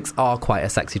milkshakes are quite a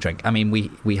sexy drink. I mean,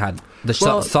 we had the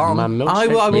song. I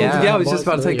was just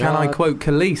about to say, can I quote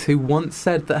Khalees, who once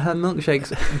said that her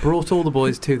milkshakes brought all the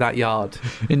boys to that yard.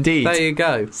 Indeed. There you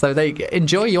go. So they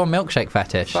enjoy your milkshake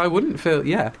fetish. I wouldn't feel,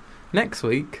 Next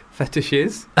week,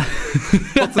 fetishes.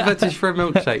 What's a fetish for a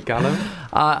milkshake, Callum?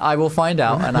 I will find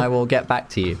out and I will get back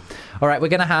to you. All right, we're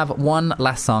going to have one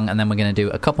last song and then we're going to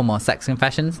do a couple more sex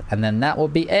confessions and then that will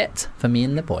be it for me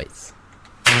and the boys.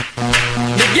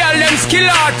 The girl them skill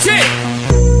arty.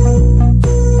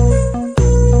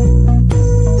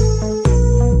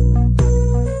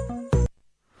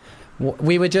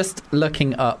 We were just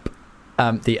looking up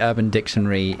the Urban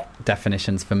Dictionary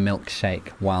definitions for milkshake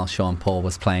while Sean Paul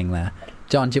was playing there.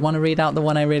 John, do you want to read out the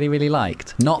one I really, really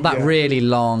liked? Not that really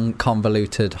long,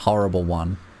 convoluted, horrible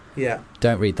one. Yeah.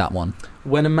 Don't read that one.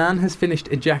 When a man has finished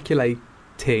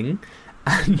ejaculating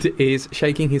and is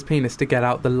shaking his penis to get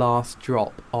out the last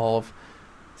drop of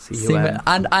semen.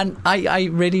 And I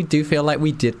really do feel like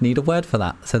we did need a word for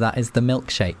that. So that is the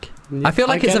milkshake. I feel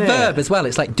like it's a verb as well.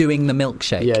 It's like doing the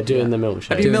milkshake. Yeah, doing the milkshake.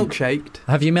 Have you milkshaked?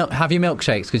 Have you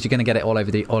milkshakes? Because you're going to get it all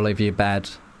over your bed,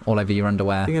 all over your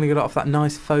underwear. You're going to get it off that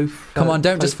nice faux. Come on,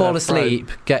 don't just fall asleep.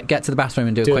 Get to the bathroom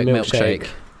and do a quick milkshake.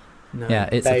 No. Yeah,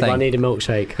 it's Babe, a thing. I need a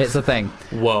milkshake. It's a thing.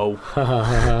 Whoa.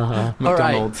 All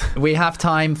right, we have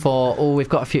time for... Oh, we've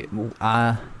got a few...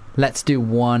 let's do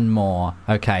one more.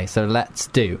 Okay, so let's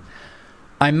do...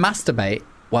 I masturbate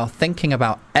while thinking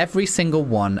about every single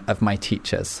one of my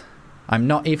teachers. I'm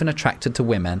not even attracted to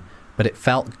women, but it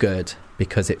felt good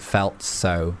because it felt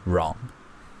so wrong.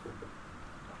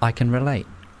 I can relate.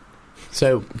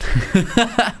 So,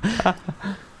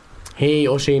 he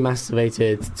or she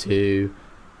masturbated to...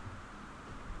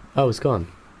 Oh, it's gone.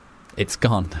 It's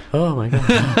gone. Oh my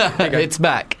god. It's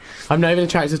back. I'm not even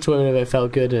attracted to women, but it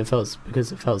felt good and it felt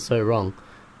because it felt so wrong.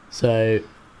 So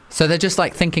they're just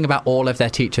like thinking about all of their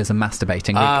teachers and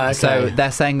masturbating. Okay. So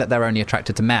they're saying that they're only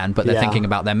attracted to men, but they're thinking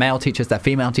about their male teachers, their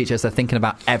female teachers. They're thinking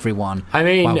about everyone. I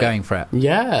mean, while going for it.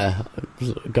 Yeah,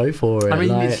 go for it. I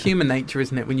mean, it's human nature,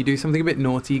 isn't it? When you do something a bit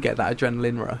naughty, you get that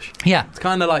adrenaline rush. Yeah, it's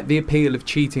kind of like the appeal of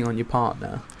cheating on your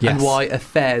partner, yes. And why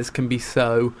affairs can be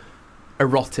so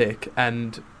erotic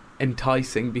and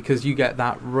enticing because you get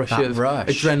that rush of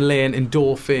adrenaline,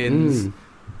 endorphins,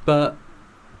 but.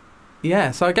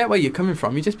 Yeah, so I get where you're coming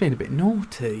from. You're just being a bit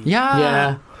naughty.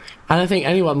 Yeah. And I think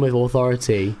anyone with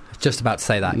authority... Just about to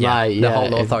say that, the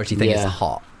whole authority thing is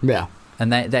hot. Yeah.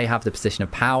 And they have the position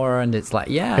of power, and it's like,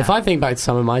 If I think back to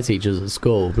some of my teachers at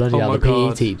school, bloody hell, the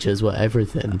PE teachers were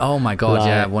everything. Oh my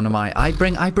god, one of my... I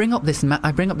bring up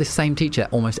this same teacher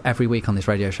almost every week on this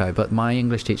radio show, but my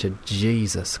English teacher,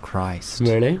 Jesus Christ.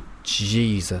 Really?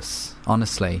 Jesus,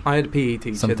 honestly. I had a PE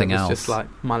teacher something that was else. Just like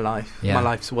my life, my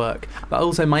life's work. But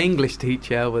also my English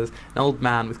teacher was an old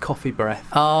man with coffee breath.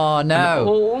 Oh no.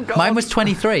 Oh, God. Mine was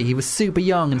 23. He was super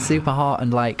young and super hot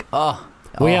and like,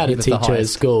 We had he a was the teacher at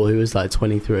highest. school who was like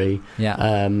 23, Yeah.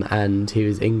 and he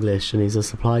was English, and he's a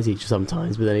supply teacher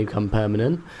sometimes, but then he'd come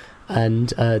permanent.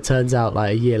 And it turns out,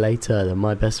 like a year later, that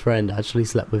my best friend actually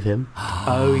slept with him.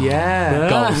 Oh yeah.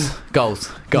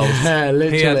 Goals. Yeah,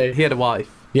 literally. He had a wife.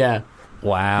 Yeah.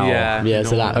 Wow. Yeah,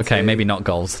 so that. Okay, maybe not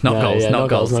goals. Not goals. Yeah, not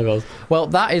goals. Not goals. Well,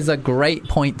 that is a great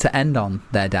point to end on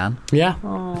there, Dan. Yeah.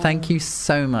 Thank you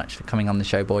so much for coming on the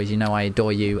show, boys. You know I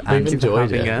adore you. We've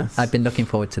enjoyed it. I've been looking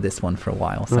forward to this one for a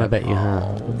while. So I bet you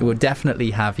have. we'll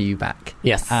definitely have you back.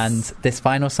 Yes. And this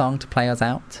final song to play us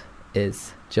out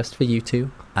is just for you two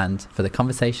and for the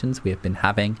conversations we have been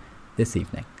having this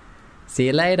evening. See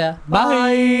you later.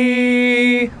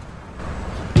 Bye.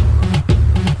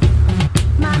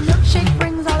 My milkshake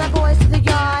brings all the boys to the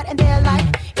yard, and they're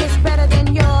like, it's better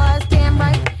than yours, damn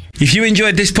right. If you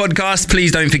enjoyed this podcast,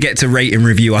 please don't forget to rate and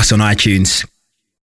review us on iTunes.